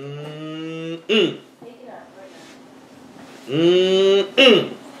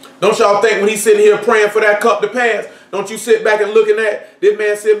 Don't y'all think when he's sitting here praying for that cup to pass, don't you sit back and looking at, this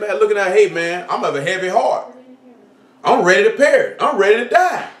man sitting back looking at, hey man, I'm of a heavy heart. I'm ready to perish. I'm ready to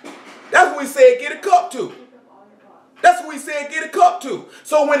die. That's what he said get a cup to. That's what he said get a cup to.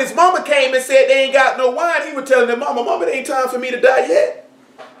 So when his mama came and said they ain't got no wine, he was telling them, mama, it ain't time for me to die yet.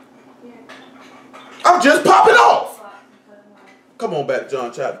 I'm just popping off. Come on back to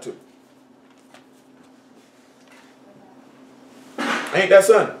John chapter 2. Ain't that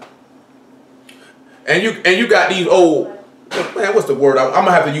something? And you got these old, man, what's the word? I'm going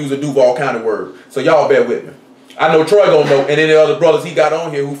to have to use a Duval kind of word. So y'all bear with me. I know Troy gonna know, and any other brothers he got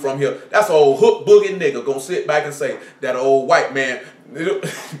on here who from here. That's an old hook boogie nigga gonna sit back and say that old white man. You know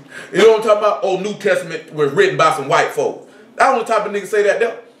what I'm talking about? Old New Testament was written by some white folks. I don't know the type of nigga say that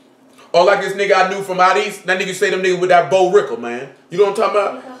there. Or like this nigga I knew from out east. That nigga say them niggas with that Bo Rickle, man. You know what I'm talking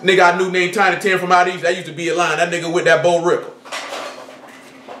about? Nigga I knew named Tiny Tim from out east. That used to be a line. That nigga with that Bo Rickle.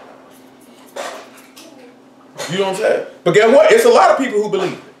 You know what I'm saying? But guess what? It's a lot of people who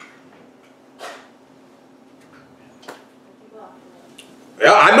believe it.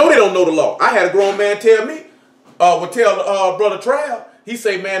 I know they don't know the law. I had a grown man tell me, tell Brother Trav, he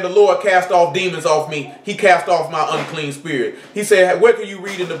say, man, the Lord cast off demons off me. He cast off my unclean spirit. He said, where can you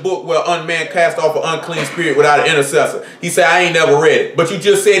read in the book where man cast off an unclean spirit without an intercessor? He said, I ain't never read it. But you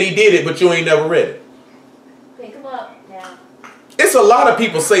just said he did it, but you ain't never read it. Pick him up now. It's a lot of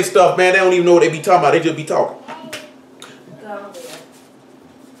people say stuff, man, they don't even know what they be talking about. They just be talking.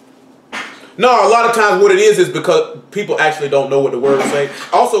 No, a lot of times what it is because people actually don't know what the word say.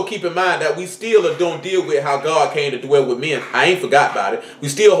 Also keep in mind that we still don't deal with how God came to dwell with men. I ain't forgot about it. We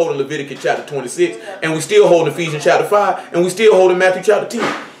still holding Leviticus chapter 26, and we still holding Ephesians chapter 5, and we still holding Matthew chapter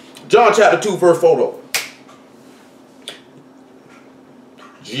 10. John chapter 2 verse 4 though.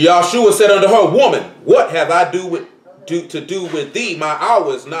 Yahshua said unto her, Woman, what have I to do with thee? My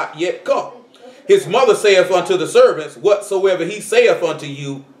hour is not yet come. His mother saith unto the servants, Whatsoever he saith unto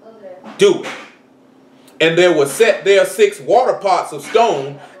you, do it. And there were set there 6 water pots of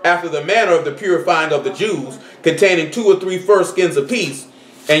stone, after the manner of the purifying of the Jews, containing 2 or 3 firskins apiece.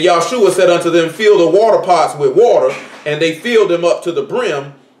 And Yahshua said unto them, Fill the water pots with water. And they filled them up to the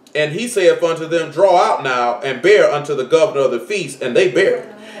brim. And he saith unto them, Draw out now, and bear unto the governor of the feast. And they bare it.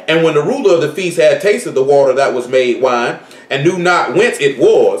 And when the ruler of the feast had tasted the water that was made wine, and knew not whence it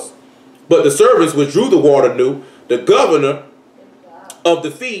was, but the servants which drew the water knew, the governor of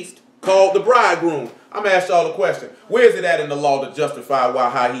the feast called the bridegroom. I'm going to ask y'all a question. Where is it at in the law to justify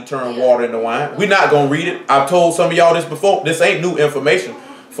how he turned water into wine? We're not going to read it. I've told some of y'all this before. This ain't new information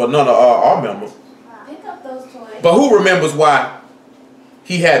for none of our members. Pick up those toys. But who remembers why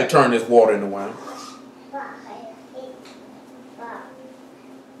he had to turn this water into wine?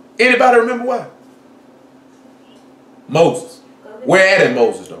 Anybody remember why? Moses. Where at in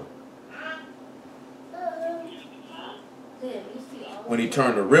Moses though? When he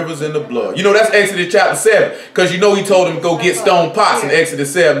turned the rivers into blood. You know that's Exodus chapter 7. Because you know he told him to go get stone pots in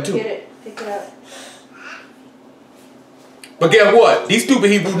Exodus 7 too. Get it. Pick it up. But guess what? These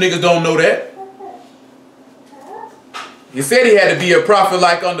stupid Hebrew niggas don't know that. He said he had to be a prophet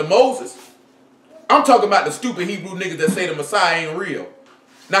like under Moses. I'm talking about the stupid Hebrew niggas that say the Messiah ain't real.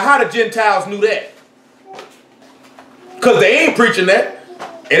 Now how the Gentiles knew that? Because they ain't preaching that.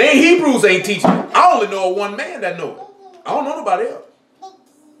 It ain't Hebrews ain't teaching it. I only know of one man that know it. I don't know nobody else.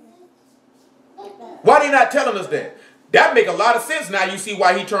 Why they not telling us that? That make a lot of sense now. You see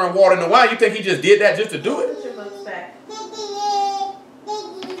why he turned water into wine. You think he just did that just to do it? Put your books back.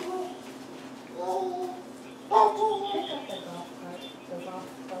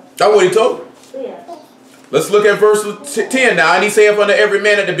 That's what he told him. Yeah. Let's look at verse 10 now. And he saith unto every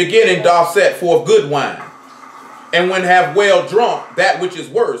man at the beginning, doth set forth good wine. And when have well drunk, that which is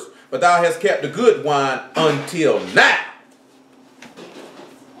worse, but thou hast kept the good wine until now.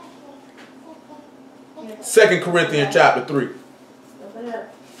 2 Corinthians chapter 3.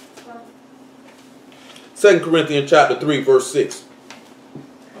 2 Corinthians chapter 3 verse 6.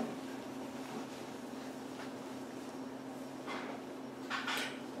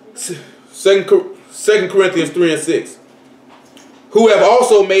 Second Corinthians 3 and 6. Who have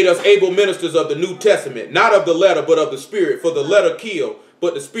also made us able ministers of the New Testament, not of the letter, but of the Spirit. For the letter kill,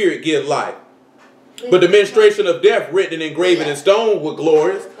 but the Spirit give life. But the ministration of death, written and engraven in stone, were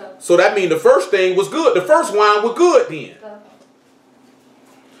glorious. So that means the first thing was good. The first wine was good then.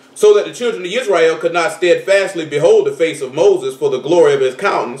 So that the children of Israel could not steadfastly behold the face of Moses for the glory of his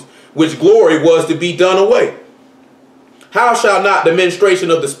countenance, which glory was to be done away. How shall not the ministration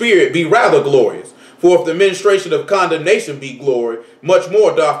of the Spirit be rather glorious? For if the ministration of condemnation be glory, much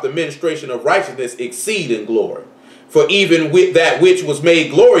more doth the ministration of righteousness exceed in glory. For even with that which was made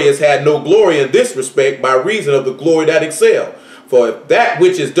glorious had no glory in this respect by reason of the glory that excelled. For if that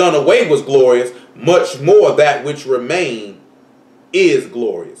which is done away was glorious, much more that which remained is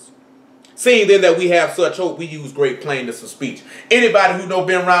glorious. Seeing then that we have such hope, we use great plainness of speech. Anybody who know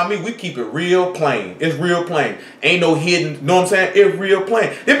been around me, we keep it real plain. It's real plain. Ain't no hidden, you know what I'm saying? It's real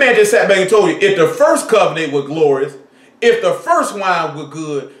plain. This man just sat back and told you, if the first covenant was glorious, if the first wine was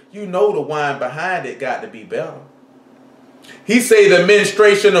good, you know the wine behind it got to be better. He say the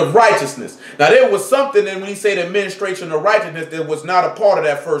administration of righteousness. Now there was something in when he say the administration of righteousness that was not a part of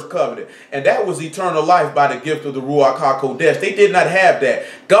that first covenant. And that was eternal life by the gift of the Ruach HaKodesh. They did not have that.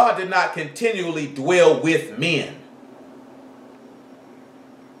 God did not continually dwell with men.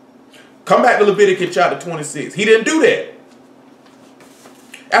 Come back to Leviticus chapter 26. He didn't do that.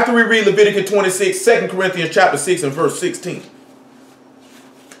 After we read Leviticus 26, 2 Corinthians chapter 6 and verse 16.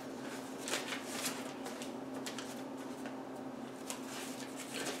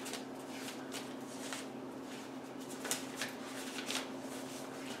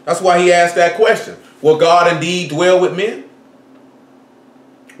 That's why he asked that question. Will God indeed dwell with men?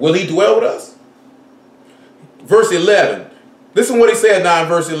 Will he dwell with us? Verse 11. Listen what he said now in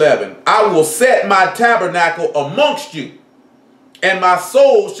verse 11. I will set my tabernacle amongst you, and my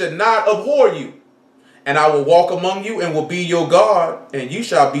soul shall not abhor you. And I will walk among you and will be your God, and you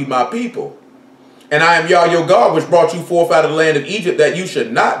shall be my people. And I am Yah your God, which brought you forth out of the land of Egypt, that you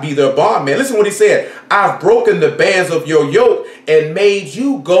should not be their bondman. Listen what he said. I've broken the bands of your yoke and made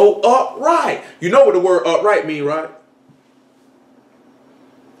you go upright. You know what the word upright mean, right?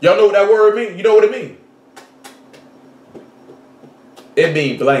 Y'all know what that word mean? You know what it mean? It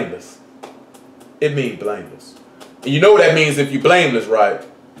means blameless. It means blameless. And you know what that means if you blameless, right?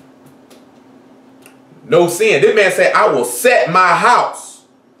 No sin. This man said, I will set my house.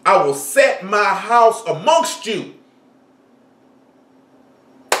 I will set my house amongst you.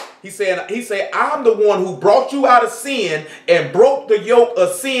 He said, I'm the one who brought you out of sin and broke the yoke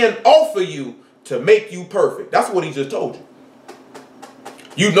of sin off of you to make you perfect. That's what he just told you.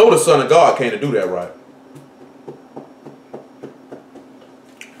 You know the Son of God came to do that, right?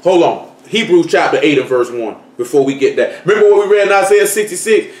 Hold on. Hebrews chapter 8 and verse 1 before we get that. Remember what we read in Isaiah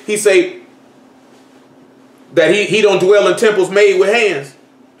 66? He say that he don't dwell in temples made with hands.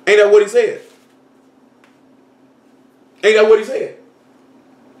 Ain't that what he said? Ain't that what he said?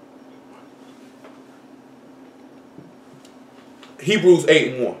 Hebrews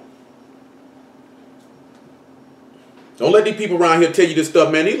 8 and 1. Don't let these people around here tell you this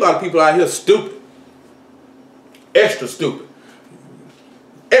stuff, man. These a lot of people out here stupid. Extra stupid.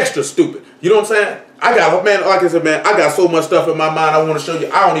 Extra stupid. You know what I'm saying? I got, man, like I said, man, I got so much stuff in my mind I want to show you.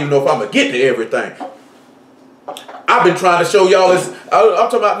 I don't even know if I'm going to get to everything. I've been trying to show y'all this.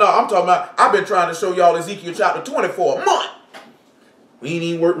 I've been trying to show y'all Ezekiel chapter 20 for a month. We ain't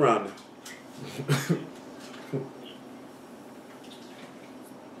even working around now.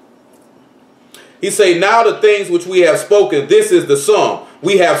 He say, now the things which we have spoken, this is the sum.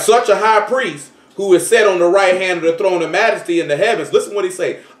 We have such a high priest who is set on the right hand of the throne of majesty in the heavens. Listen what he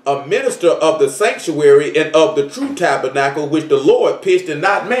say. A minister of the sanctuary and of the true tabernacle which the Lord pitched and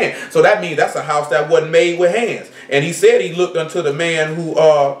not man. So that means that's a house that wasn't made with hands. And he said he looked unto the man who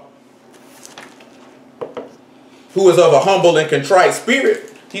is of a humble and contrite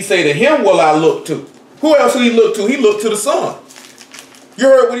spirit. He say, to him will I look to. Who else will he look to? He looked to the Son. You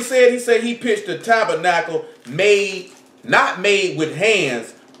heard what he said? He said he pitched a tabernacle made, not made with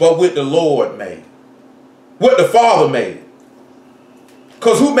hands, but with the Lord made. What the Father made.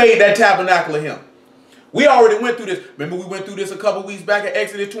 Because who made that tabernacle of him? We already went through this. Remember we went through this a couple weeks back in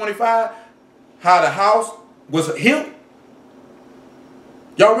Exodus 25? How the house was him?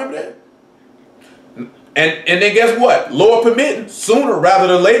 Y'all remember that? And then guess what? Lord permitting, sooner rather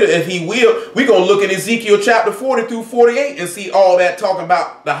than later, if he will, we're going to look in Ezekiel chapter 40 through 48 and see all that talking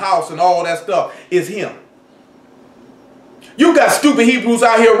about the house and all that stuff is him. You got stupid Hebrews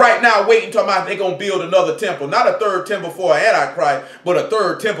out here right now waiting talking about they're going to build another temple. Not a third temple for an Antichrist, but a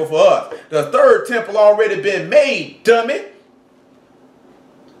third temple for us. The third temple already been made, dummy.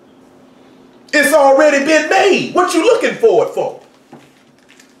 It's already been made. What you looking for it for?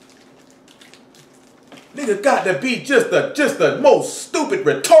 Nigga got to be just the most stupid,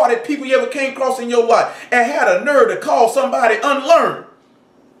 retarded people you ever came across in your life and had a nerve to call somebody unlearned.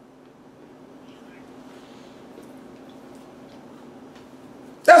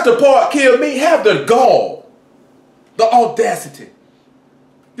 That's the part killed me. Have the gall, the audacity.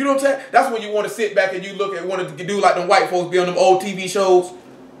 You know what I'm saying? That's when you want to sit back and you look at wanting to do like them white folks be on them old TV shows.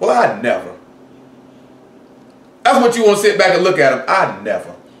 Well, I never. That's what you want to sit back and look at them. I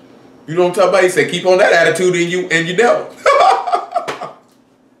never. You know what I'm talking about? He said, keep on that attitude and you never.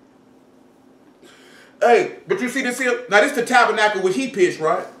 Hey, but you see this here? Now this is the tabernacle which he pitched,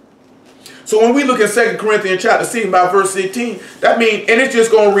 right? So when we look at 2 Corinthians chapter 6 about verse 16, that means, and it's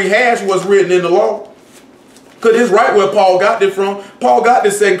just going to rehash what's written in the law. Because it's right where Paul got it from. Paul got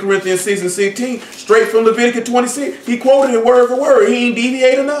this 2 Corinthians 6 and 16 straight from Leviticus 26. He quoted it word for word. He ain't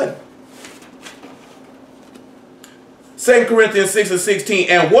deviated nothing. 2 Corinthians 6 and 16,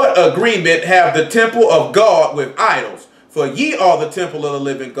 and what agreement have the temple of God with idols? For ye are the temple of the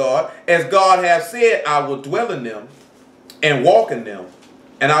living God. As God hath said, I will dwell in them and walk in them,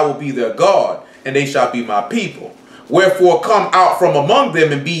 and I will be their God, and they shall be my people. Wherefore come out from among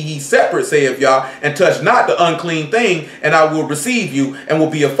them and be ye separate, saith Yah, and touch not the unclean thing, and I will receive you, and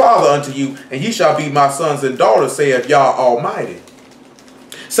will be a father unto you, and ye shall be my sons and daughters, saith Yah Almighty.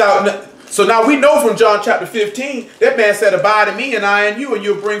 So now we know from John chapter 15, that man said, abide in me and I in you, and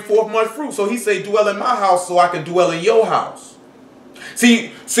you'll bring forth much fruit. So he said, dwell in my house so I can dwell in your house.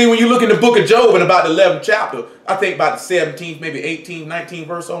 See, when you look in the book of Job in about the 11th chapter, I think about the 17th, maybe 18th, 19th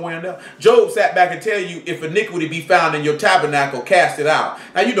verse somewhere in there, Job sat back and tell you, if iniquity be found in your tabernacle, cast it out.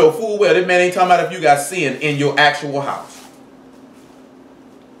 Now you know full well, that man ain't talking about if you got sin in your actual house.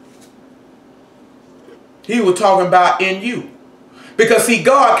 He was talking about in you. Because see,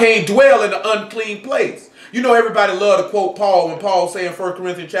 God can't dwell in an unclean place. You know everybody love to quote Paul when Paul say in 1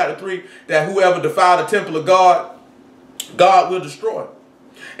 Corinthians chapter 3 that whoever defile the temple of God, God will destroy.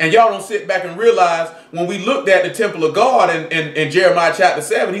 And y'all don't sit back and realize when we looked at the temple of God in Jeremiah chapter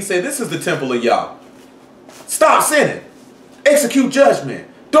 7, he said this is the temple of Yah. Stop sinning. Execute judgment.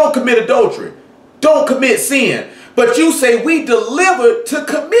 Don't commit adultery. Don't commit sin. But you say we delivered to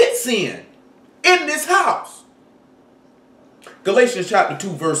commit sin in this house. Galatians chapter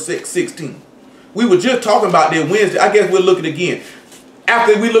 2 verse 16. We were just talking about that Wednesday. I guess we'll look at it again.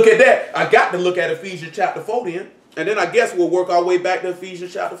 After we look at that, I got to look at Ephesians chapter 4 then. And then I guess we'll work our way back to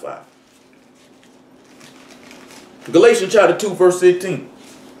Ephesians chapter 5. Galatians chapter 2, verse 16.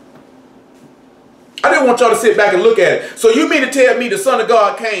 I didn't want y'all to sit back and look at it. So you mean to tell me the Son of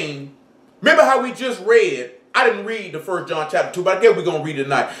God came? Remember how we just read? I didn't read the 1 John chapter 2, but I guess we're going to read it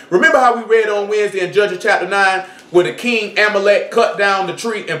tonight. Remember how we read on Wednesday in Judges chapter 9 where the king Amalek cut down the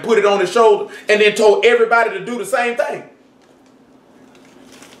tree and put it on his shoulder and then told everybody to do the same thing?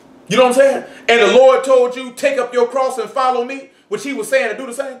 You know what I'm saying? And the Lord told you, take up your cross and follow me, which he was saying to do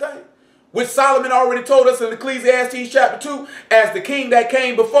the same thing. Which Solomon already told us in Ecclesiastes chapter 2, as the king that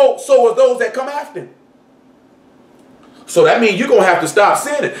came before, so are those that come after him. So that means you're going to have to stop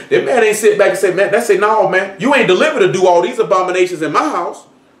sinning. That man ain't sit back and say, man, no, man, you ain't delivered to do all these abominations in my house.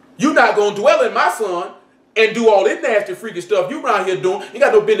 You're not going to dwell in my son and do all this nasty, freaky stuff you around here doing. You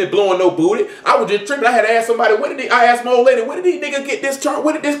got no business blowing no booty. I was just tripping. I had to ask somebody, I asked my old lady, where did these niggas get this term?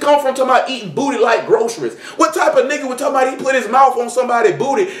 Where did this come from? Talking about eating booty like groceries. What type of nigga would talk about he put his mouth on somebody's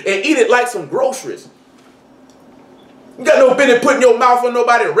booty and eat it like some groceries? You got no business putting your mouth on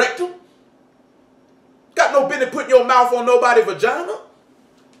nobody's rectum. Got no business putting your mouth on nobody's vagina.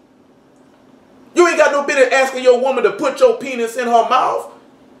 You ain't got no business asking your woman to put your penis in her mouth.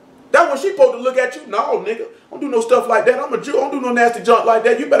 That when she supposed to look at you. No, nigga. Don't do no stuff like that. I'm a Jew. Don't do no nasty junk like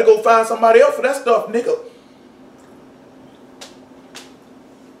that. You better go find somebody else for that stuff, nigga.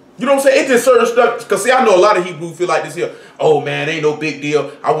 You know what I'm saying? It's just certain stuff. Because see, I know a lot of Hebrews feel like this here. Oh, man, ain't no big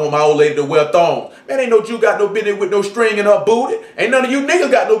deal. I want my old lady to wear thongs. Man, ain't no Jew got no business with no string in her booty. Ain't none of you niggas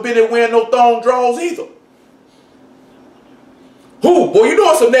got no business wearing no thong drawers either. Who? Boy, you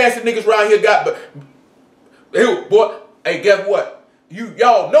know some nasty niggas around here got, but, ew, boy, hey, guess what?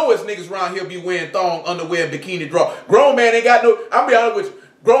 Y'all know it's niggas around here be wearing thong underwear and bikini draw. Grown man ain't got no, I'll be honest with you,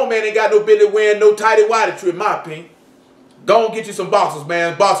 grown man ain't got no business wearing no tighty-whitey tree, in my opinion. Go and get you some boxers,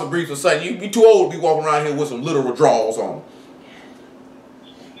 man, boxer briefs or something. You too old to be walking around here with some literal drawers on.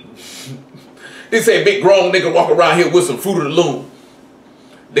 They say big grown nigga walk around here with some Fruit of the Loom.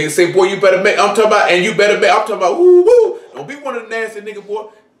 They say, boy, you better make, I'm talking about, and you better make, I'm talking about, woo, woo. Don't be one of the nasty niggas, boy,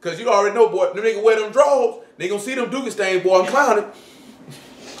 because you already know, boy, them niggas wear them drawers, they gonna see them dookie stains, boy, I'm clowning.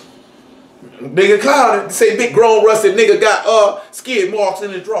 Nigga clowning. Say big grown rusted nigga got skid marks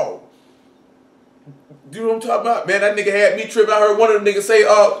in his drawers. You know what I'm talking about? Man, that nigga had me tripping. I heard one of them niggas say,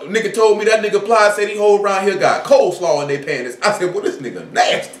 nigga told me that nigga Plies said he hold around here got coleslaw in their panties. I said, well, this nigga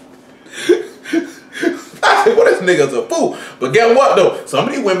nasty. I said, well, this nigga's a fool. But guess what, though? Some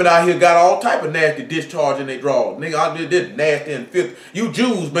of these women out here got all type of nasty discharge in their drawers. Nigga out there did nasty and filthy. You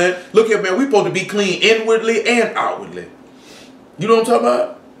Jews, man. Look here, man. We supposed to be clean inwardly and outwardly. You know what I'm talking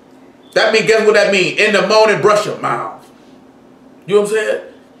about? That mean, guess what that mean? In the morning, brush your mouth. You know what I'm saying?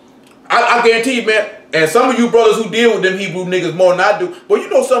 I guarantee you, man, and some of you brothers who deal with them Hebrew niggas more than I do, but you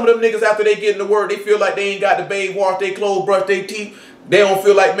know some of them niggas after they get in the word, they feel like they ain't got to bathe, wash their clothes, brush their teeth. They don't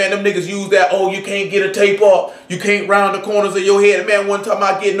feel like, man, them niggas use that, oh, you can't get a tape up, you can't round the corners of your head. Man, one time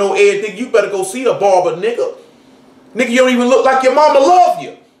I get no edge, nigga, you better go see a barber, nigga. Nigga, you don't even look like your mama love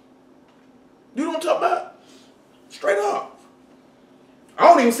you. You know what I'm talking about? Straight up. I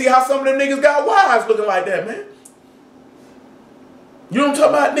don't even see how some of them niggas got wives looking like that, man. You know what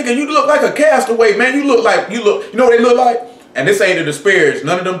I'm talking about? Nigga, you look like a castaway, man. You know what they look like? And this ain't to disparage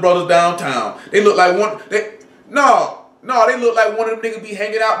none of them brothers downtown. They look like they look like one of them niggas be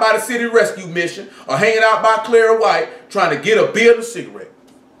hanging out by the city rescue mission or hanging out by Clara White trying to get a beer and a cigarette.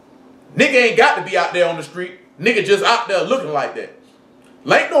 Nigga ain't got to be out there on the street. Nigga just out there looking like that.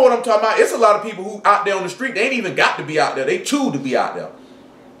 Like, know what I'm talking about? It's a lot of people who out there on the street, they ain't even got to be out there. They choose to be out there.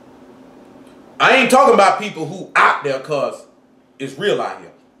 I ain't talking about people who out there cause it's real out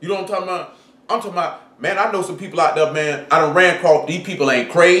here. You know what I'm talking about? I'm talking about, man, I know some people out there, man. I done ran across, these people ain't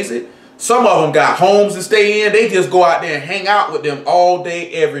crazy. Some of them got homes to stay in. They just go out there and hang out with them all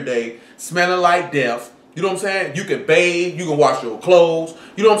day, every day, smelling like death. You know what I'm saying? You can bathe. You can wash your clothes.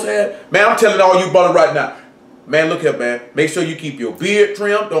 You know what I'm saying? Man, I'm telling all you brothers right now. Man, look here, man. Make sure you keep your beard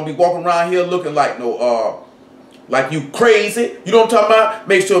trimmed. Don't be walking around here looking like no, like you crazy. You know what I'm talking about?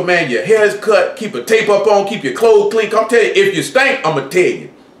 Make sure, man, your hair is cut. Keep a tape up on. Keep your clothes clean. I'm telling you, if you stink, I'm going to tell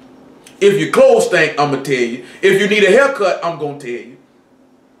you. If your clothes stink, I'm going to tell you. If you need a haircut, I'm going to tell you.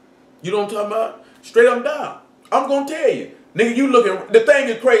 You know what I'm talking about? Straight up and down. I'm going to tell you. Nigga, you looking, the thing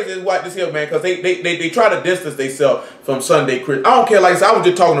is crazy is what this here, man, because they try to distance themselves from Sunday Christian. I don't care, like I said, I was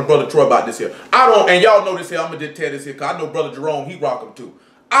just talking to Brother Troy about this here. I don't, and y'all know this here, I'm going to just tell this here, because I know Brother Jerome, he rock them too.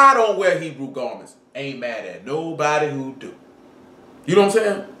 I don't wear Hebrew garments. Ain't mad at nobody who do. You know what I'm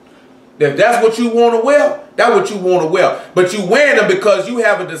saying? If that's what you want to wear, That's what you want to wear. But you wear them because you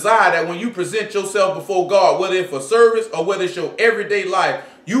have a desire that when you present yourself before God, whether it's for service or whether it's your everyday life,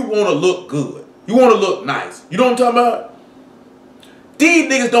 you want to look good. You want to look nice. You know what I'm talking about?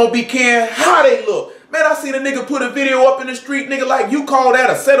 These niggas don't be caring how they look. Man, I seen a nigga put a video up in the street, nigga, like you call that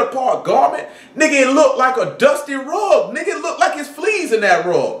a set apart garment? Nigga, it look like a dusty rug. Nigga, it look like it's fleas in that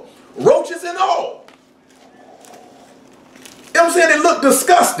rug. Roaches and all. You know what I'm saying? It look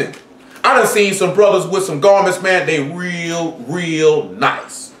disgusting. I done seen some brothers with some garments, man, they real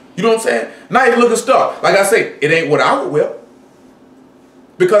nice. You know what I'm saying? Nice looking stuff. Like I say, it ain't what I would wear.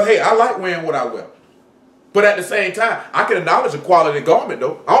 Because, hey, I like wearing what I wear. But at the same time, I can acknowledge a quality garment,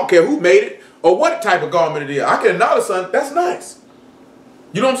 though. I don't care who made it or what type of garment it is. I can acknowledge something. That's nice.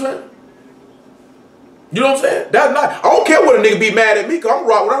 You know what I'm saying? You know what I'm saying? That's nice. I don't care what a nigga be mad at me because I'm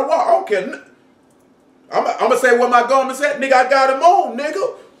rock what I rock. I don't care. I'm going to say what my garment's at. Nigga, I got them on,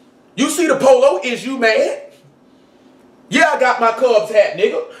 nigga. You see the polo, is you mad? Yeah, I got my Cubs hat,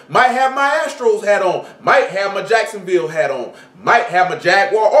 nigga. Might have my Astros hat on. Might have my Jacksonville hat on. Might have my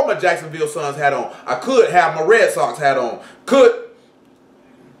Jaguar or my Jacksonville Suns hat on. I could have my Red Sox hat on. Could.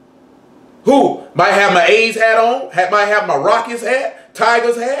 Who? Might have my A's hat on. Might have my Rockies hat.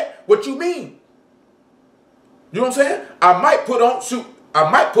 Tigers hat. What you mean? You know what I'm saying? I might put on, shoot, I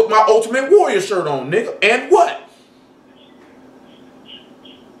might put my Ultimate Warrior shirt on, nigga. And what?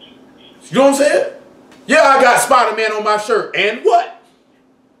 You know what I'm saying? Yeah, I got Spider-Man on my shirt. And what?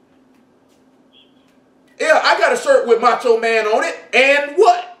 Yeah, I got a shirt with Macho Man on it. And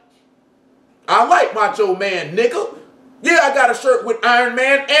what? I like Macho Man, nigga. Yeah, I got a shirt with Iron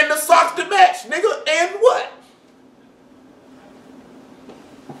Man and the socks to match, nigga. And what?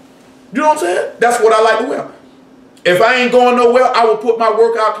 You know what I'm saying? That's what I like to wear. If I ain't going nowhere, I will put my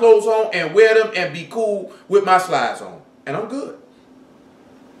workout clothes on and wear them and be cool with my slides on. And I'm good.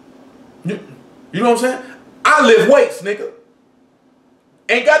 You know what I'm saying? I lift weights, nigga.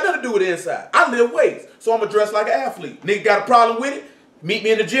 Ain't got nothing to do with the inside. I lift weights. So I'm going to dress like an athlete. Nigga got a problem with it? Meet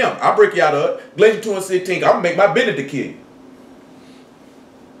me in the gym. I'll break you out of it. Glacier 2 and 16. I'm going to make my business to kill you.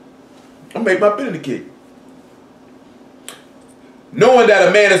 I'm going to make my business to kill you. Knowing that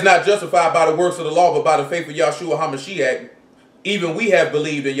a man is not justified by the works of the law, but by the faith of Yahshua HaMashiach, even we have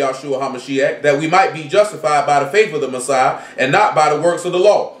believed in Yahshua HaMashiach, that we might be justified by the faith of the Messiah, and not by the works of the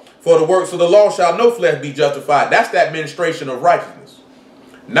law. For the works of the law shall no flesh be justified. That's that administration of righteousness.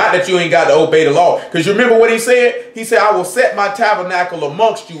 Not that you ain't got to obey the law. Because you remember what he said? He said, I will set my tabernacle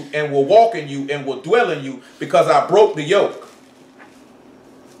amongst you and will walk in you and will dwell in you because I broke the yoke.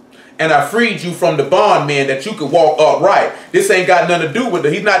 And I freed you from the bondmen that you could walk upright. This ain't got nothing to do with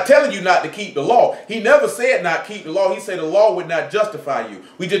it. He's not telling you not to keep the law. He never said not keep the law. He said the law would not justify you.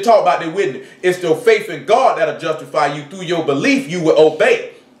 We just talked about the witness. It's your faith in God that'll justify you. Through your belief, you will obey.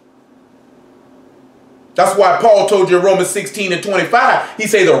 That's why Paul told you in Romans 16 and 25, he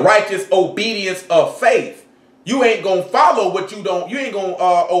say the righteous obedience of faith. You ain't going to follow what you don't, you ain't going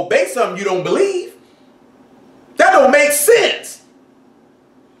to obey something you don't believe. That don't make sense.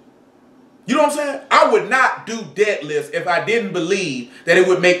 You know what I'm saying? I would not do deadlifts if I didn't believe that it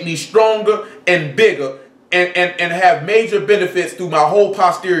would make me stronger and bigger and have major benefits through my whole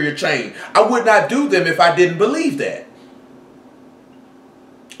posterior chain. I would not do them if I didn't believe that.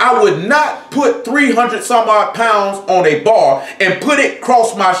 I would not put 300 some odd pounds on a bar and put it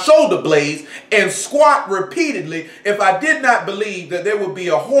across my shoulder blades and squat repeatedly if I did not believe that there would be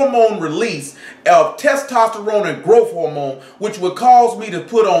a hormone release of testosterone and growth hormone which would cause me to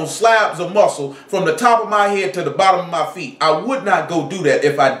put on slabs of muscle from the top of my head to the bottom of my feet. I would not go do that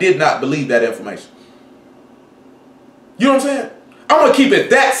if I did not believe that information. You know what I'm saying? I'm going to keep it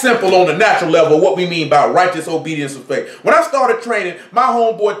that simple on the natural level, what we mean by righteous obedience of faith. When I started training, my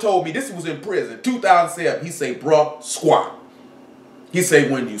homeboy told me, this was in prison, 2007, he said, bruh, squat. He said,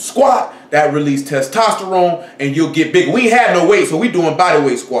 when you squat, that release testosterone and you'll get bigger. We ain't had no weight, so we doing body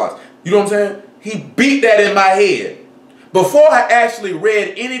weight squats. You know what I'm saying? He beat that in my head. Before I actually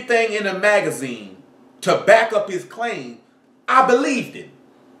read anything in a magazine to back up his claim, I believed it.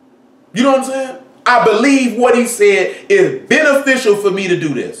 You know what I'm saying? I believe what he said is beneficial for me to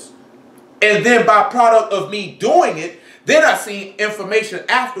do this. And then by product of me doing it, then I seen information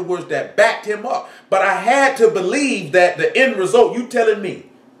afterwards that backed him up. But I had to believe that the end result, you telling me,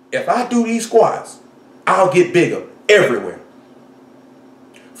 if I do these squats, I'll get bigger everywhere.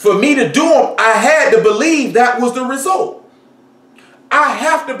 For me to do them, I had to believe that was the result. I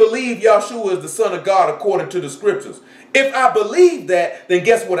have to believe Yahshua is the Son of God according to the scriptures. If I believe that, then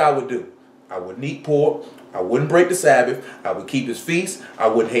guess what I would do? I wouldn't eat pork. I wouldn't break the Sabbath. I would keep his feast. I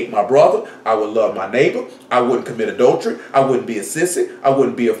wouldn't hate my brother. I would love my neighbor. I wouldn't commit adultery. I wouldn't be a sissy. I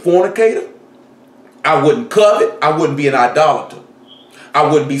wouldn't be a fornicator. I wouldn't covet. I wouldn't be an idolater. I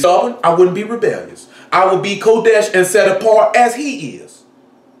wouldn't be stubborn. I wouldn't be rebellious. I would be Kodesh and set apart as he is.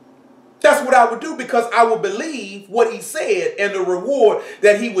 That's what I would do, because I would believe what he said and the reward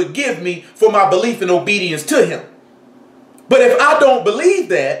that he would give me for my belief and obedience to him. But if I don't believe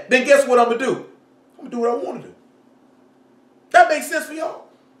that, then guess what I'm going to do? I'm going to do what I want to do. That makes sense for y'all?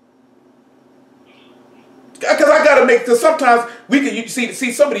 Because I got to make, because sometimes we can, you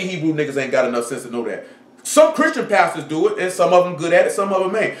see some of these Hebrew niggas ain't got enough sense to know that. Some Christian pastors do it, and some of them good at it, some of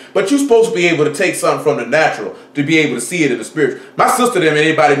them ain't. But you're supposed to be able to take something from the natural to be able to see it in the spiritual. My sister, them, and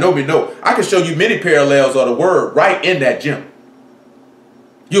anybody know me know, I can show you many parallels of the word right in that gym.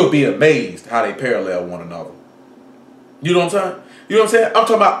 You'll be amazed how they parallel one another. You know what I'm saying? You know what I'm saying? I'm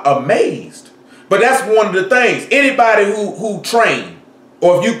talking about amazed. But that's one of the things. Anybody who train,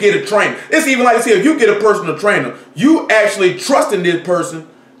 or if you get a trainer, it's even like I say, if you get a personal trainer, you actually trust in this person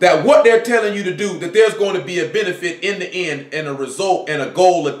that what they're telling you to do, that there's going to be a benefit in the end and a result and a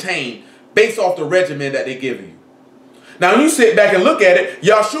goal attained based off the regimen that they're giving you. Now, when you sit back and look at it,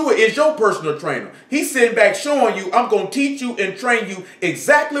 Yahshua is your personal trainer. He's sitting back showing you, I'm going to teach you and train you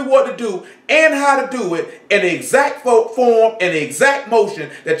exactly what to do and how to do it in the exact form and the exact motion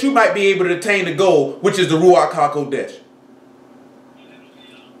that you might be able to attain the goal, which is the Ruach HaKodesh.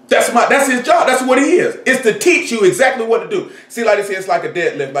 That's his job. That's what he is. It's to teach you exactly what to do. See, like they say, it's like a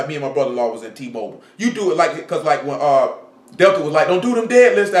deadlift. Like me and my brother-in-law was in T-Mobile. You do it like, because like when Delta was like, don't do them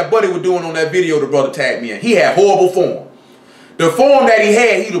deadlifts that buddy was doing on that video the brother tagged me in. He had horrible form. The form that he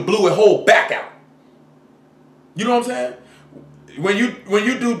had, he'd have blew his whole back out. You know what I'm saying? When you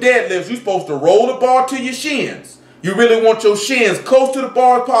do deadlifts, you're supposed to roll the bar to your shins. You really want your shins close to the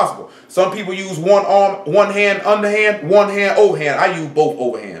bar as possible. Some people use one arm, one hand underhand, one hand overhand. I use both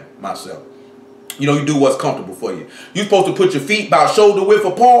overhand myself. You know, you do what's comfortable for you. You're supposed to put your feet about shoulder width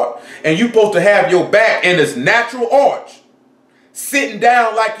apart, and you're supposed to have your back in this natural arch, sitting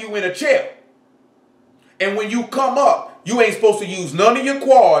down like you in a chair. And when you come up, you ain't supposed to use none of your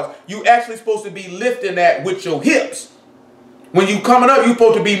quads. You actually supposed to be lifting that with your hips. When you coming up, you're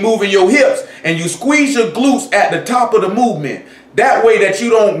supposed to be moving your hips, and you squeeze your glutes at the top of the movement. That way that you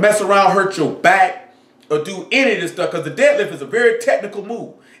don't mess around, hurt your back, or do any of this stuff, because the deadlift is a very technical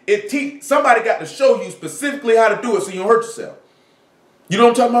move. Somebody got to show you specifically how to do it so you don't hurt yourself. You know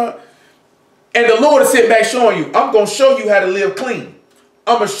what I'm talking about? And the Lord is sitting back showing you, I'm going to show you how to live clean.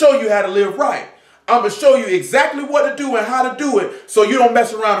 I'm going to show you how to live right. I'm going to show you exactly what to do and how to do it so you don't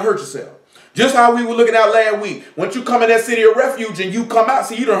mess around and hurt yourself. Just how we were looking at last week. Once you come in that city of refuge and you come out,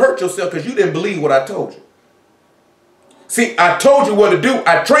 see, you done hurt yourself because you didn't believe what I told you. See, I told you what to do.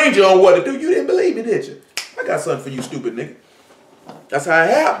 I trained you on what to do. You didn't believe me, did you? I got something for you, stupid nigga. That's how it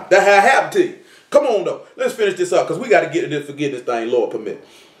happened. That's how it happened to you. Come on, though. Let's finish this up, because we got to get to this forgiveness thing, Lord permit.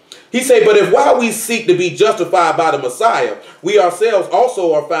 He said, but if while we seek to be justified by the Messiah, we ourselves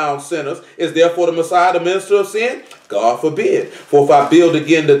also are found sinners, is therefore the Messiah the minister of sin? God forbid. For if I build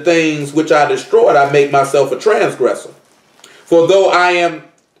again the things which I destroyed, I make myself a transgressor. For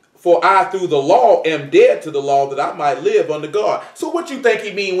I through the law am dead to the law, that I might live under God. So what you think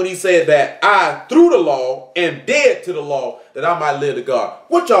he mean when he said that I through the law am dead to the law, that I might live to God?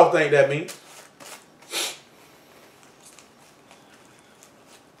 What y'all think that means?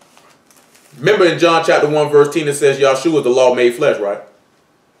 Remember in John chapter 1 verse 10 it says Yahshua is the law made flesh, right?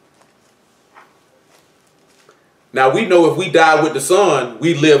 Now we know if we die with the Son,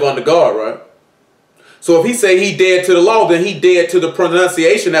 we live under God, right? So if he say he dead to the law, then he dead to the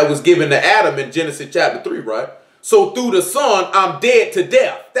pronunciation that was given to Adam in Genesis chapter 3, right? So through the Son, I'm dead to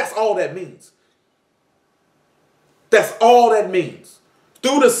death. That's all that means. That's all that means.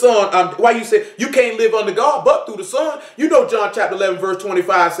 Through the Son, why you say you can't live under God but through the Son? You know John chapter 11 verse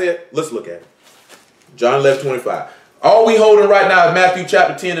 25 said, let's look at it. John 11, 25. All we holding right now is Matthew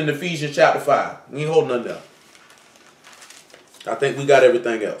chapter 10 and Ephesians chapter 5. We ain't holding nothing else. I think we got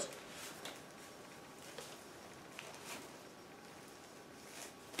everything else.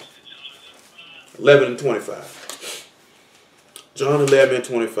 (11 and 25). John 11 and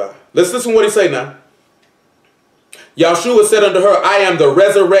 25. Let's listen to what he say now. Yahshua said unto her, I am the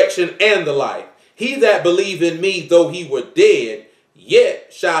resurrection and the life. He that believe in me, though he were dead,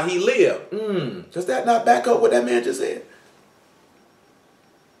 yet shall he live. Does that not back up what that man just said?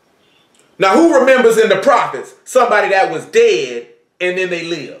 Now, who remembers in the prophets somebody that was dead and then they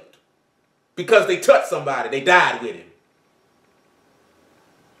lived? Because they touched somebody, they died with him.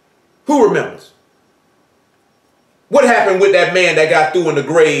 Who remembers? What happened with that man that got through in the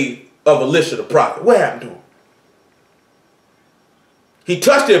grave of Elisha the prophet? What happened to him? He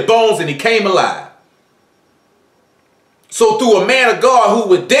touched his bones and he came alive. So through a man of God who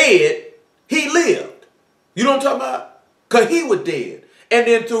was dead, he lived. You know what I'm talking about? Because he was dead. And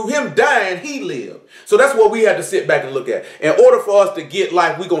then through him dying, he lived. So that's what we had to sit back and look at. In order for us to get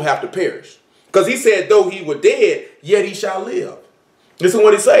life, we're going to have to perish. Because he said, though he were dead, yet he shall live. Listen to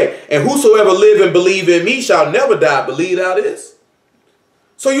what he say. And whosoever live and believe in me shall never die. Believe thou this.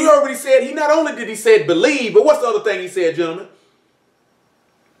 So you heard what he said. He not only did he say believe, but what's the other thing he said, gentlemen?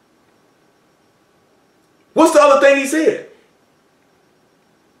 What's the other thing he said?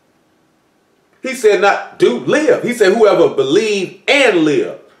 He said not do, live. He said whoever believe and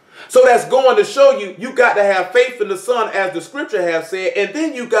live. So that's going to show you, you got to have faith in the Son as the scripture has said, and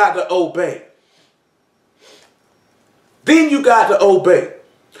then you got to obey. Then you got to obey.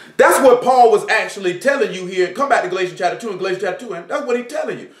 That's what Paul was actually telling you here. Come back to Galatians chapter 2 and Galatians chapter 2, and that's what he's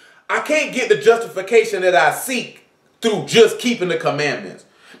telling you. I can't get the justification that I seek through just keeping the commandments.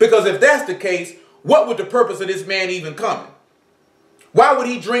 Because if that's the case, what would the purpose of this man even coming? Why would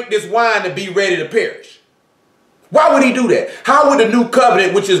he drink this wine to be ready to perish? Why would he do that? How would the new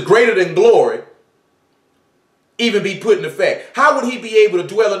covenant, which is greater than glory, even be put in effect? How would he be able to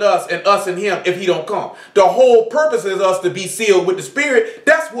dwell in us and us in him if he don't come? The whole purpose is us to be sealed with the Spirit.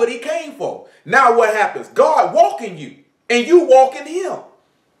 That's what he came for. Now what happens? God walk in you and you walk in him.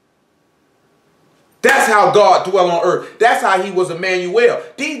 That's how God dwell on earth. That's how he was Emmanuel.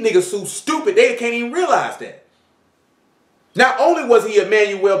 These niggas so stupid they can't even realize that. Not only was he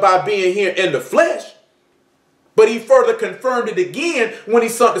Emmanuel by being here in the flesh, but he further confirmed it again when he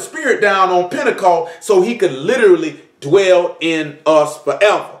sent the Spirit down on Pentecost so he could literally dwell in us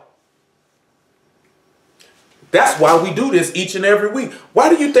forever. That's why we do this each and every week. Why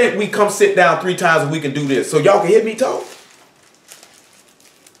do you think we come sit down 3 times a week and do this? So y'all can hear me talk?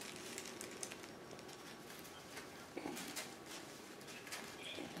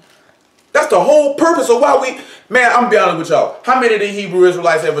 That's the whole purpose of why we... Man, I'm be honest with y'all. How many of the Hebrew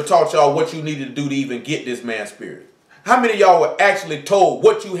Israelites ever taught y'all what you needed to do to even get this man's spirit? How many of y'all were actually told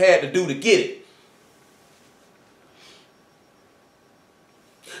what you had to do to get it?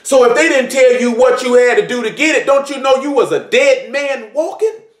 So if they didn't tell you what you had to do to get it, don't you know you was a dead man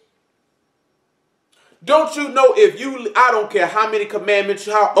walking? Don't you know if you, I don't care how many commandments,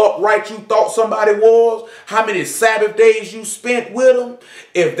 how upright you thought somebody was, how many Sabbath days you spent with them,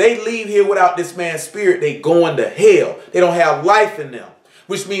 if they leave here without this man's spirit, they going to hell. They don't have life in them,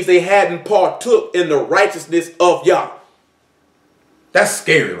 which means they hadn't partook in the righteousness of Yah. That's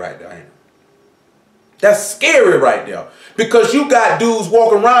scary right there, ain't it? That's scary right there. Because you got dudes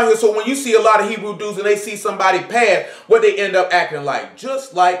walking around here, so when you see a lot of Hebrew dudes and they see somebody pass, what they end up acting like,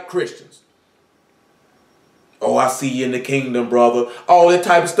 just like Christians. Oh, I see you in the kingdom, brother. All that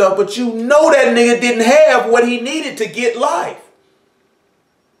type of stuff. But you know that nigga didn't have what he needed to get life.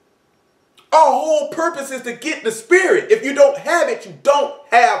 Our whole purpose is to get the spirit. If you don't have it, you don't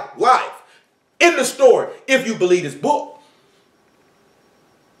have life. In the story, if you believe this book.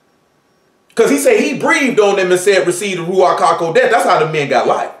 Because he said he breathed on them and said, receive the Ruach HaKodesh. That's how the men got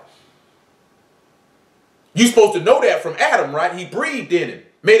life. You're supposed to know that from Adam, right? He breathed in him.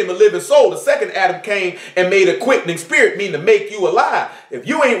 Made him a living soul. The second Adam came and made a quickening spirit, meaning to make you alive. If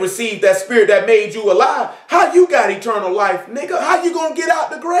you ain't received that spirit that made you alive, how you got eternal life, nigga? How you gonna get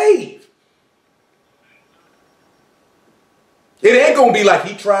out the grave? It ain't gonna be like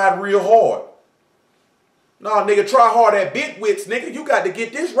he tried real hard. Nah, nigga, try hard at big wits, nigga. You got to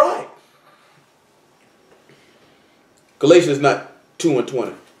get this right. Galatians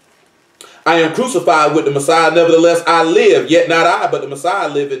 2:20. I am crucified with the Messiah, nevertheless I live, yet not I, but the Messiah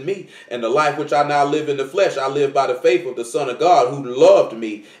live in me. And the life which I now live in the flesh, I live by the faith of the Son of God, who loved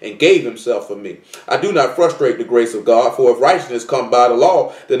me and gave himself for me. I do not frustrate the grace of God, for if righteousness come by the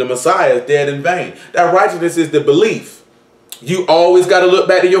law, then the Messiah is dead in vain. That righteousness is the belief. You always got to look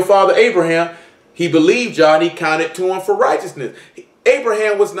back to your father Abraham. He believed God, he counted to him for righteousness.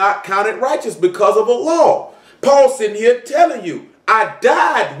 Abraham was not counted righteous because of a law. Paul's sitting here telling you, I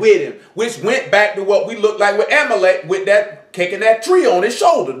died with him, which went back to what we looked like with Amalek, with that kicking that tree on his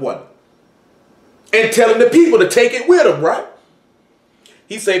shoulder, wasn't it? And telling the people to take it with him, right?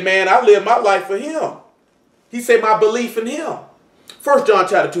 He said, man, I live my life for him. He said, my belief in him. 1 John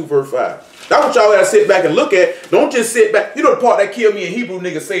chapter 2, verse 5. That's what y'all gotta sit back and look at. Don't just sit back. You know the part that killed me in Hebrew,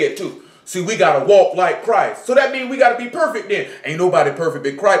 niggas say it too. See, we got to walk like Christ. So that means we got to be perfect then. Ain't nobody perfect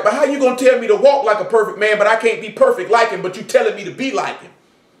but Christ. But how you going to tell me to walk like a perfect man, but I can't be perfect like him, but you telling me to be like him?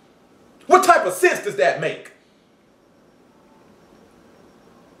 What type of sense does that make?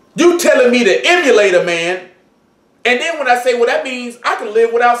 You telling me to emulate a man, and then when I say, well, that means I can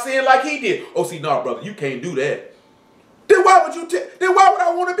live without sin like he did. Oh, see, no, brother, you can't do that. Then why would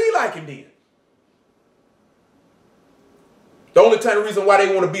I want to be like him then? The only time the reason why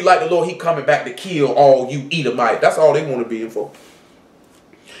they want to be like the Lord, he coming back to kill all you Edomites. That's all they want to be in for.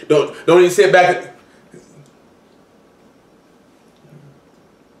 Don't even sit back.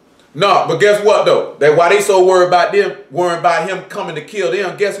 No, but guess what though? That why they so worried about them, worried about him coming to kill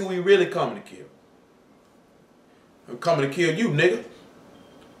them. Guess who he really coming to kill? I'm coming to kill you, nigga.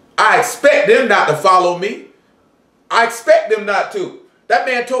 I expect them not to follow me. I expect them not to. That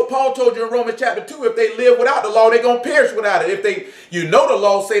man Paul told you in Romans chapter 2, if they live without the law, they're going to perish without it. If they, you know, the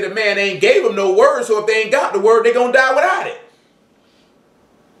law say the man ain't gave them no word, so if they ain't got the word, they're going to die without it.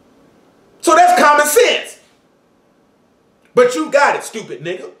 So that's common sense. But you got it, stupid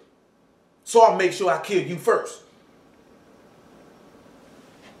nigga. So I'll make sure I kill you first.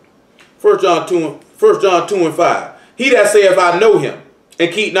 1 John 2 and 5. He that saith I know him,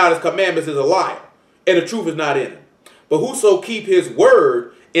 and keep not his commandments is a liar, and the truth is not in him. But whoso keep his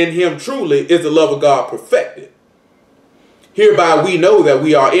word, in him truly is the love of God perfected. Hereby we know that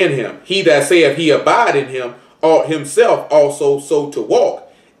we are in him. He that saith he abide in him, ought himself also so to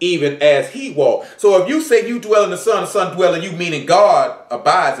walk, even as he walked. So if you say you dwell in the Son dwell in you, meaning God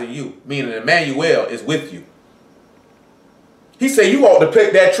abides in you, meaning Emmanuel is with you. He said you ought to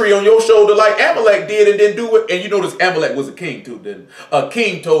pick that tree on your shoulder like Amalek did and then do it. And you notice Amalek was a king too, didn't he? A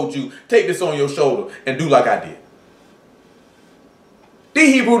king told you, take this on your shoulder and do like I did. The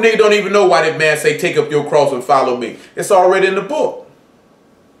Hebrew nigga don't even know why that man say, take up your cross and follow me. It's already in the book.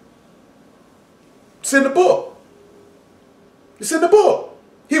 It's in the book. It's in the book.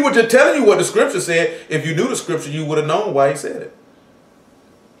 He was just telling you what the scripture said. If you knew the scripture, you would have known why he said it.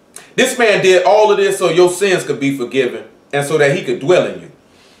 This man did all of this so your sins could be forgiven and so that he could dwell in you.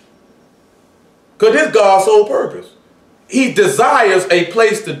 Because this is God's sole purpose. He desires a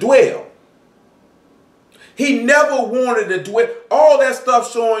place to dwell. He never wanted to dwell. All that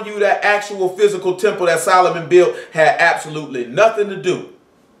stuff showing you that actual physical temple that Solomon built had absolutely nothing to do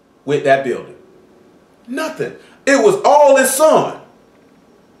with that building. Nothing. It was all his son.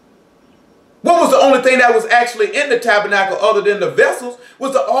 What was the only thing that was actually in the tabernacle other than the vessels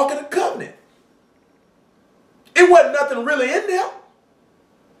was the Ark of the Covenant. It wasn't nothing really in there.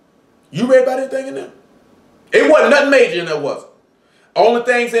 You read about anything in there? It wasn't nothing major in there, was it? Only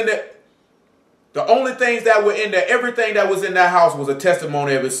things in there. The only things that were in there, everything that was in that house was a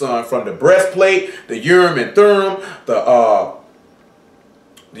testimony of his son. From the breastplate, the Urim and Thummim,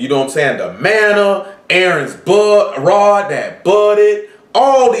 you know what I'm saying, the manna, Aaron's rod that budded,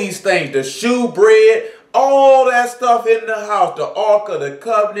 all these things, the shoe bread, all that stuff in the house, the Ark of the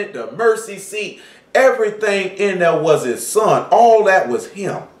Covenant, the mercy seat, everything in there was his son. All that was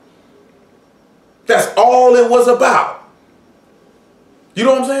him. That's all it was about. You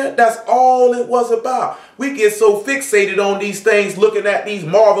know what I'm saying? That's all it was about. We get so fixated on these things, looking at these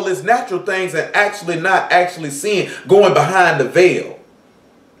marvelous natural things and actually not actually seeing, going behind the veil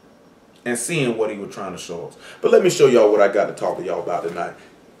and seeing what he was trying to show us. But let me show y'all what I got to talk to y'all about tonight.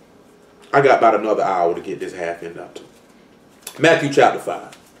 I got about another hour to get this half end up to. Matthew chapter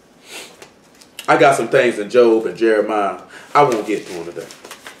 5. I got some things in Job and Jeremiah I won't get to them today.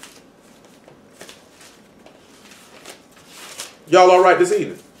 Y'all all right this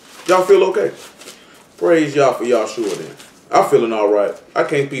evening? Y'all feel okay? Praise y'all for y'all sure then. I'm feeling all right. I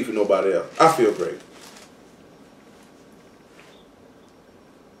can't speak for nobody else. I feel great.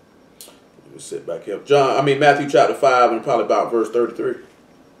 Let me sit back here. Matthew chapter 5 and probably about verse 33.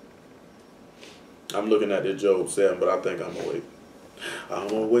 I'm looking at this Job 7, but I think I'm going to wait. I'm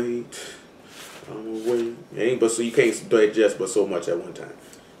going to wait. I'm going to wait. Ain't but so you can't digest but so much at one time.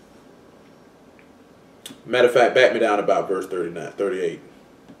 Matter of fact, back me down about verse 38.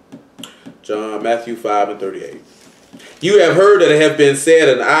 Matthew 5 and 38. You have heard that it have been said,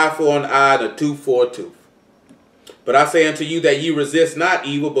 an eye for an eye and a tooth for a tooth. But I say unto you that ye resist not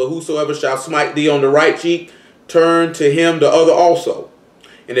evil, but whosoever shall smite thee on the right cheek, turn to him the other also.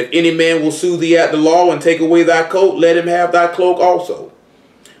 And if any man will sue thee at the law and take away thy coat, let him have thy cloak also.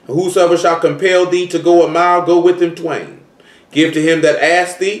 And whosoever shall compel thee to go a mile, go with him twain. Give to him that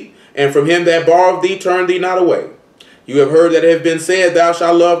asks thee, and from him that borroweth thee, turn thee not away. You have heard that it have been said, thou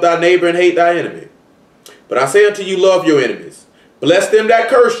shalt love thy neighbor and hate thy enemy. But I say unto you, love your enemies. Bless them that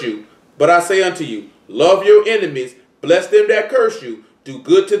curse you. But I say unto you, love your enemies. Bless them that curse you. Do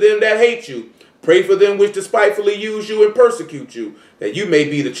good to them that hate you. Pray for them which despitefully use you and persecute you, that you may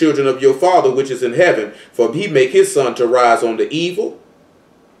be the children of your Father which is in heaven. For he make his sun to rise on the evil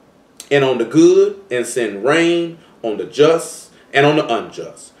and on the good, and send rain on the just and on the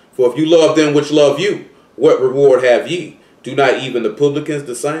unjust. For if you love them which love you, what reward have ye? Do not even the publicans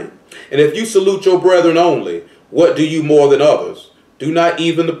the same? And if you salute your brethren only, what do you more than others? Do not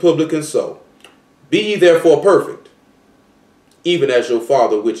even the publicans so? Be ye therefore perfect, even as your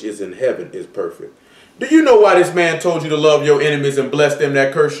Father which is in heaven is perfect. Do you know why this man told you to love your enemies and bless them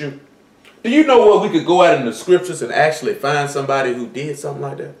that curse you? Do you know what we could go out in the scriptures and actually find somebody who did something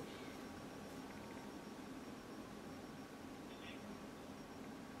like that?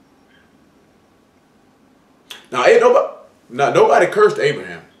 Now, nobody cursed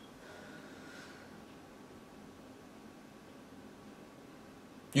Abraham.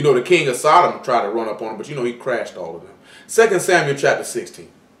 You know, the king of Sodom tried to run up on him, but you know he crashed all of them. 2 Samuel chapter 16.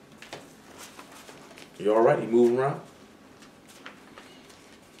 You all right? You moving around?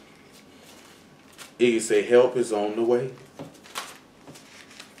 He say, help is on the way.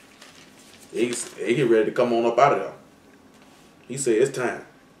 He get ready to come on up out of there. He said, it's time.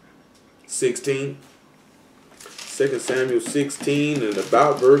 16. 2 Samuel 16 and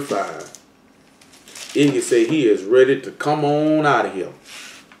about verse 5. He can say he is ready to come on out of here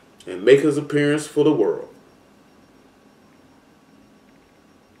and make his appearance for the world.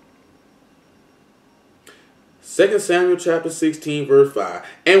 Second Samuel chapter 16 verse 5.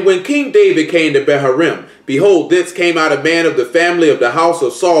 And when King David came to Bahurim, behold, thence came out a man of the family of the house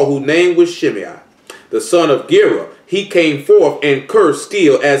of Saul, whose name was Shimei, the son of Gera. He came forth and cursed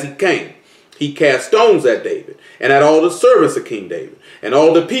still as he came. He cast stones at David and at all the servants of King David. And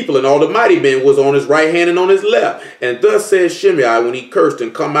all the people and all the mighty men was on his right hand and on his left. And thus said Shimei when he cursed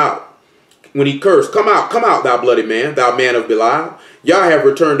and come out. When he cursed, come out, thou bloody man, thou man of Belial. Yah have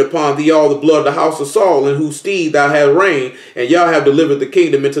returned upon thee all the blood of the house of Saul, in whose stead thou hast reigned, and Yah have delivered the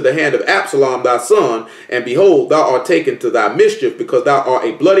kingdom into the hand of Absalom thy son. And behold, thou art taken to thy mischief, because thou art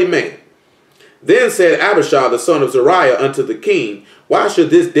a bloody man. Then said Abishai the son of Zeruiah unto the king, why should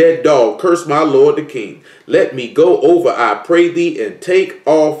this dead dog curse my lord the king? Let me go over, I pray thee, and take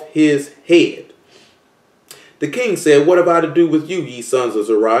off his head. The king said, what have I to do with you, ye sons of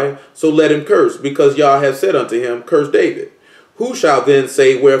Zeruiah? So let him curse, because Yah hath said unto him, curse David. Who shall then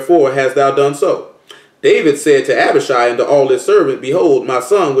say, wherefore hast thou done so? David said to Abishai and to all his servants, behold, my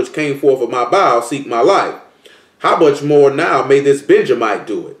son which came forth of my bowels seek my life. How much more now may this Benjamite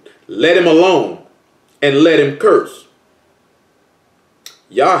do it? Let him alone, and let him curse.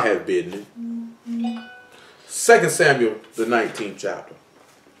 Yah have bidden it. 2 Samuel, the 19th chapter.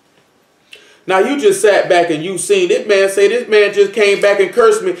 Now you just sat back and you seen this man say, this man just came back and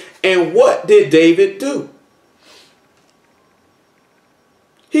cursed me. And what did David do?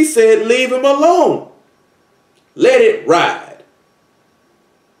 He said, leave him alone. Let it ride.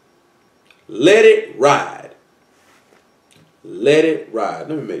 Let it ride. Let it ride.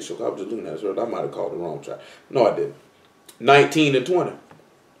 Let me make sure. I was just looking at it. I might have called the wrong track. No, I didn't. 19 and 20.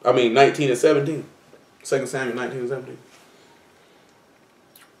 I mean 19 and 17. 2 Samuel 19 and 17.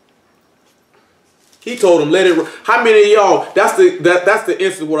 He told him, let it. How many of y'all? That's the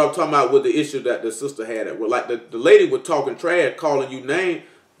instance what I'm talking about with the issue that the sister had. Where like the lady was talking trash, calling you name.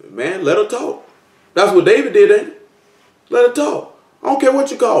 Man, let her talk. That's what David did, ain't it? Let her talk. I don't care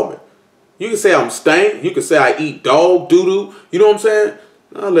what you call me. You can say I'm stank. You can say I eat dog doo doo. You know what I'm saying?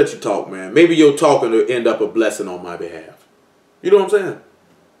 I'll let you talk, man. Maybe your talking will end up a blessing on my behalf. You know what I'm saying?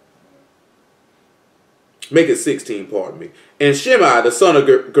 Make it 16, pardon me. And Shimei, the son of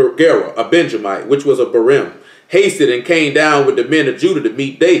Gera, a Benjamite, which was of Barim, hasted and came down with the men of Judah to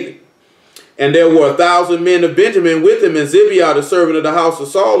meet David. And there were 1,000 men of Benjamin with him, and Zibiah, the servant of the house of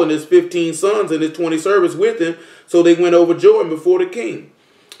Saul, and his 15 sons and his 20 servants with him. So they went over Jordan before the king.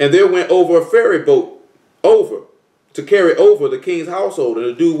 And there went over a ferry boat over to carry over the king's household and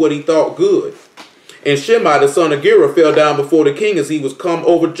to do what he thought good. And Shimei, the son of Gera, fell down before the king as he was come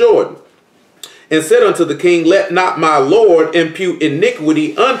over Jordan, and said unto the king, let not my lord impute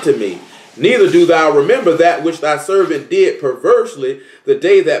iniquity unto me, neither do thou remember that which thy servant did perversely the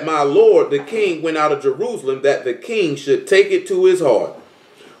day that my lord the king went out of Jerusalem, that the king should take it to his heart.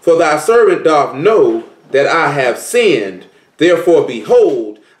 For thy servant doth know that I have sinned. Therefore,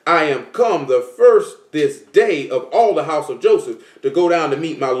 behold, I am come the first this day of all the house of Joseph to go down to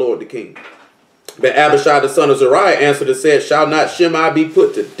meet my lord the king. But Abishai the son of Zeruiah answered and said, shall not Shimei be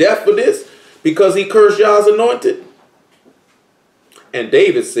put to death for this, because he cursed Yah's anointed? And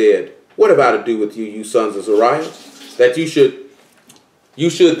David said, what have I to do with you, you sons of Zeruiah, that you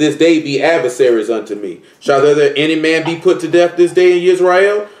should this day be adversaries unto me? Shall there any man be put to death this day in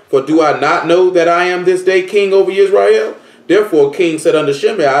Israel? For do I not know that I am this day king over Israel? Therefore king said unto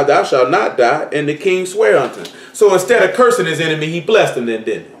Shimei, thou shalt not die. And the king sware unto him. So instead of cursing his enemy, he blessed him then,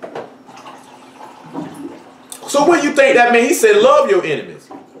 didn't he? So what do you think that meant? He said, love your enemies.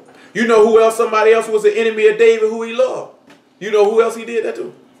 You know who else, somebody else was an enemy of David who he loved? You know who else he did that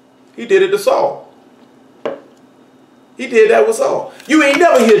to? He did it to Saul. He did that with Saul. You ain't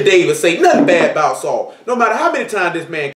never hear David say nothing bad about Saul. No matter how many times this man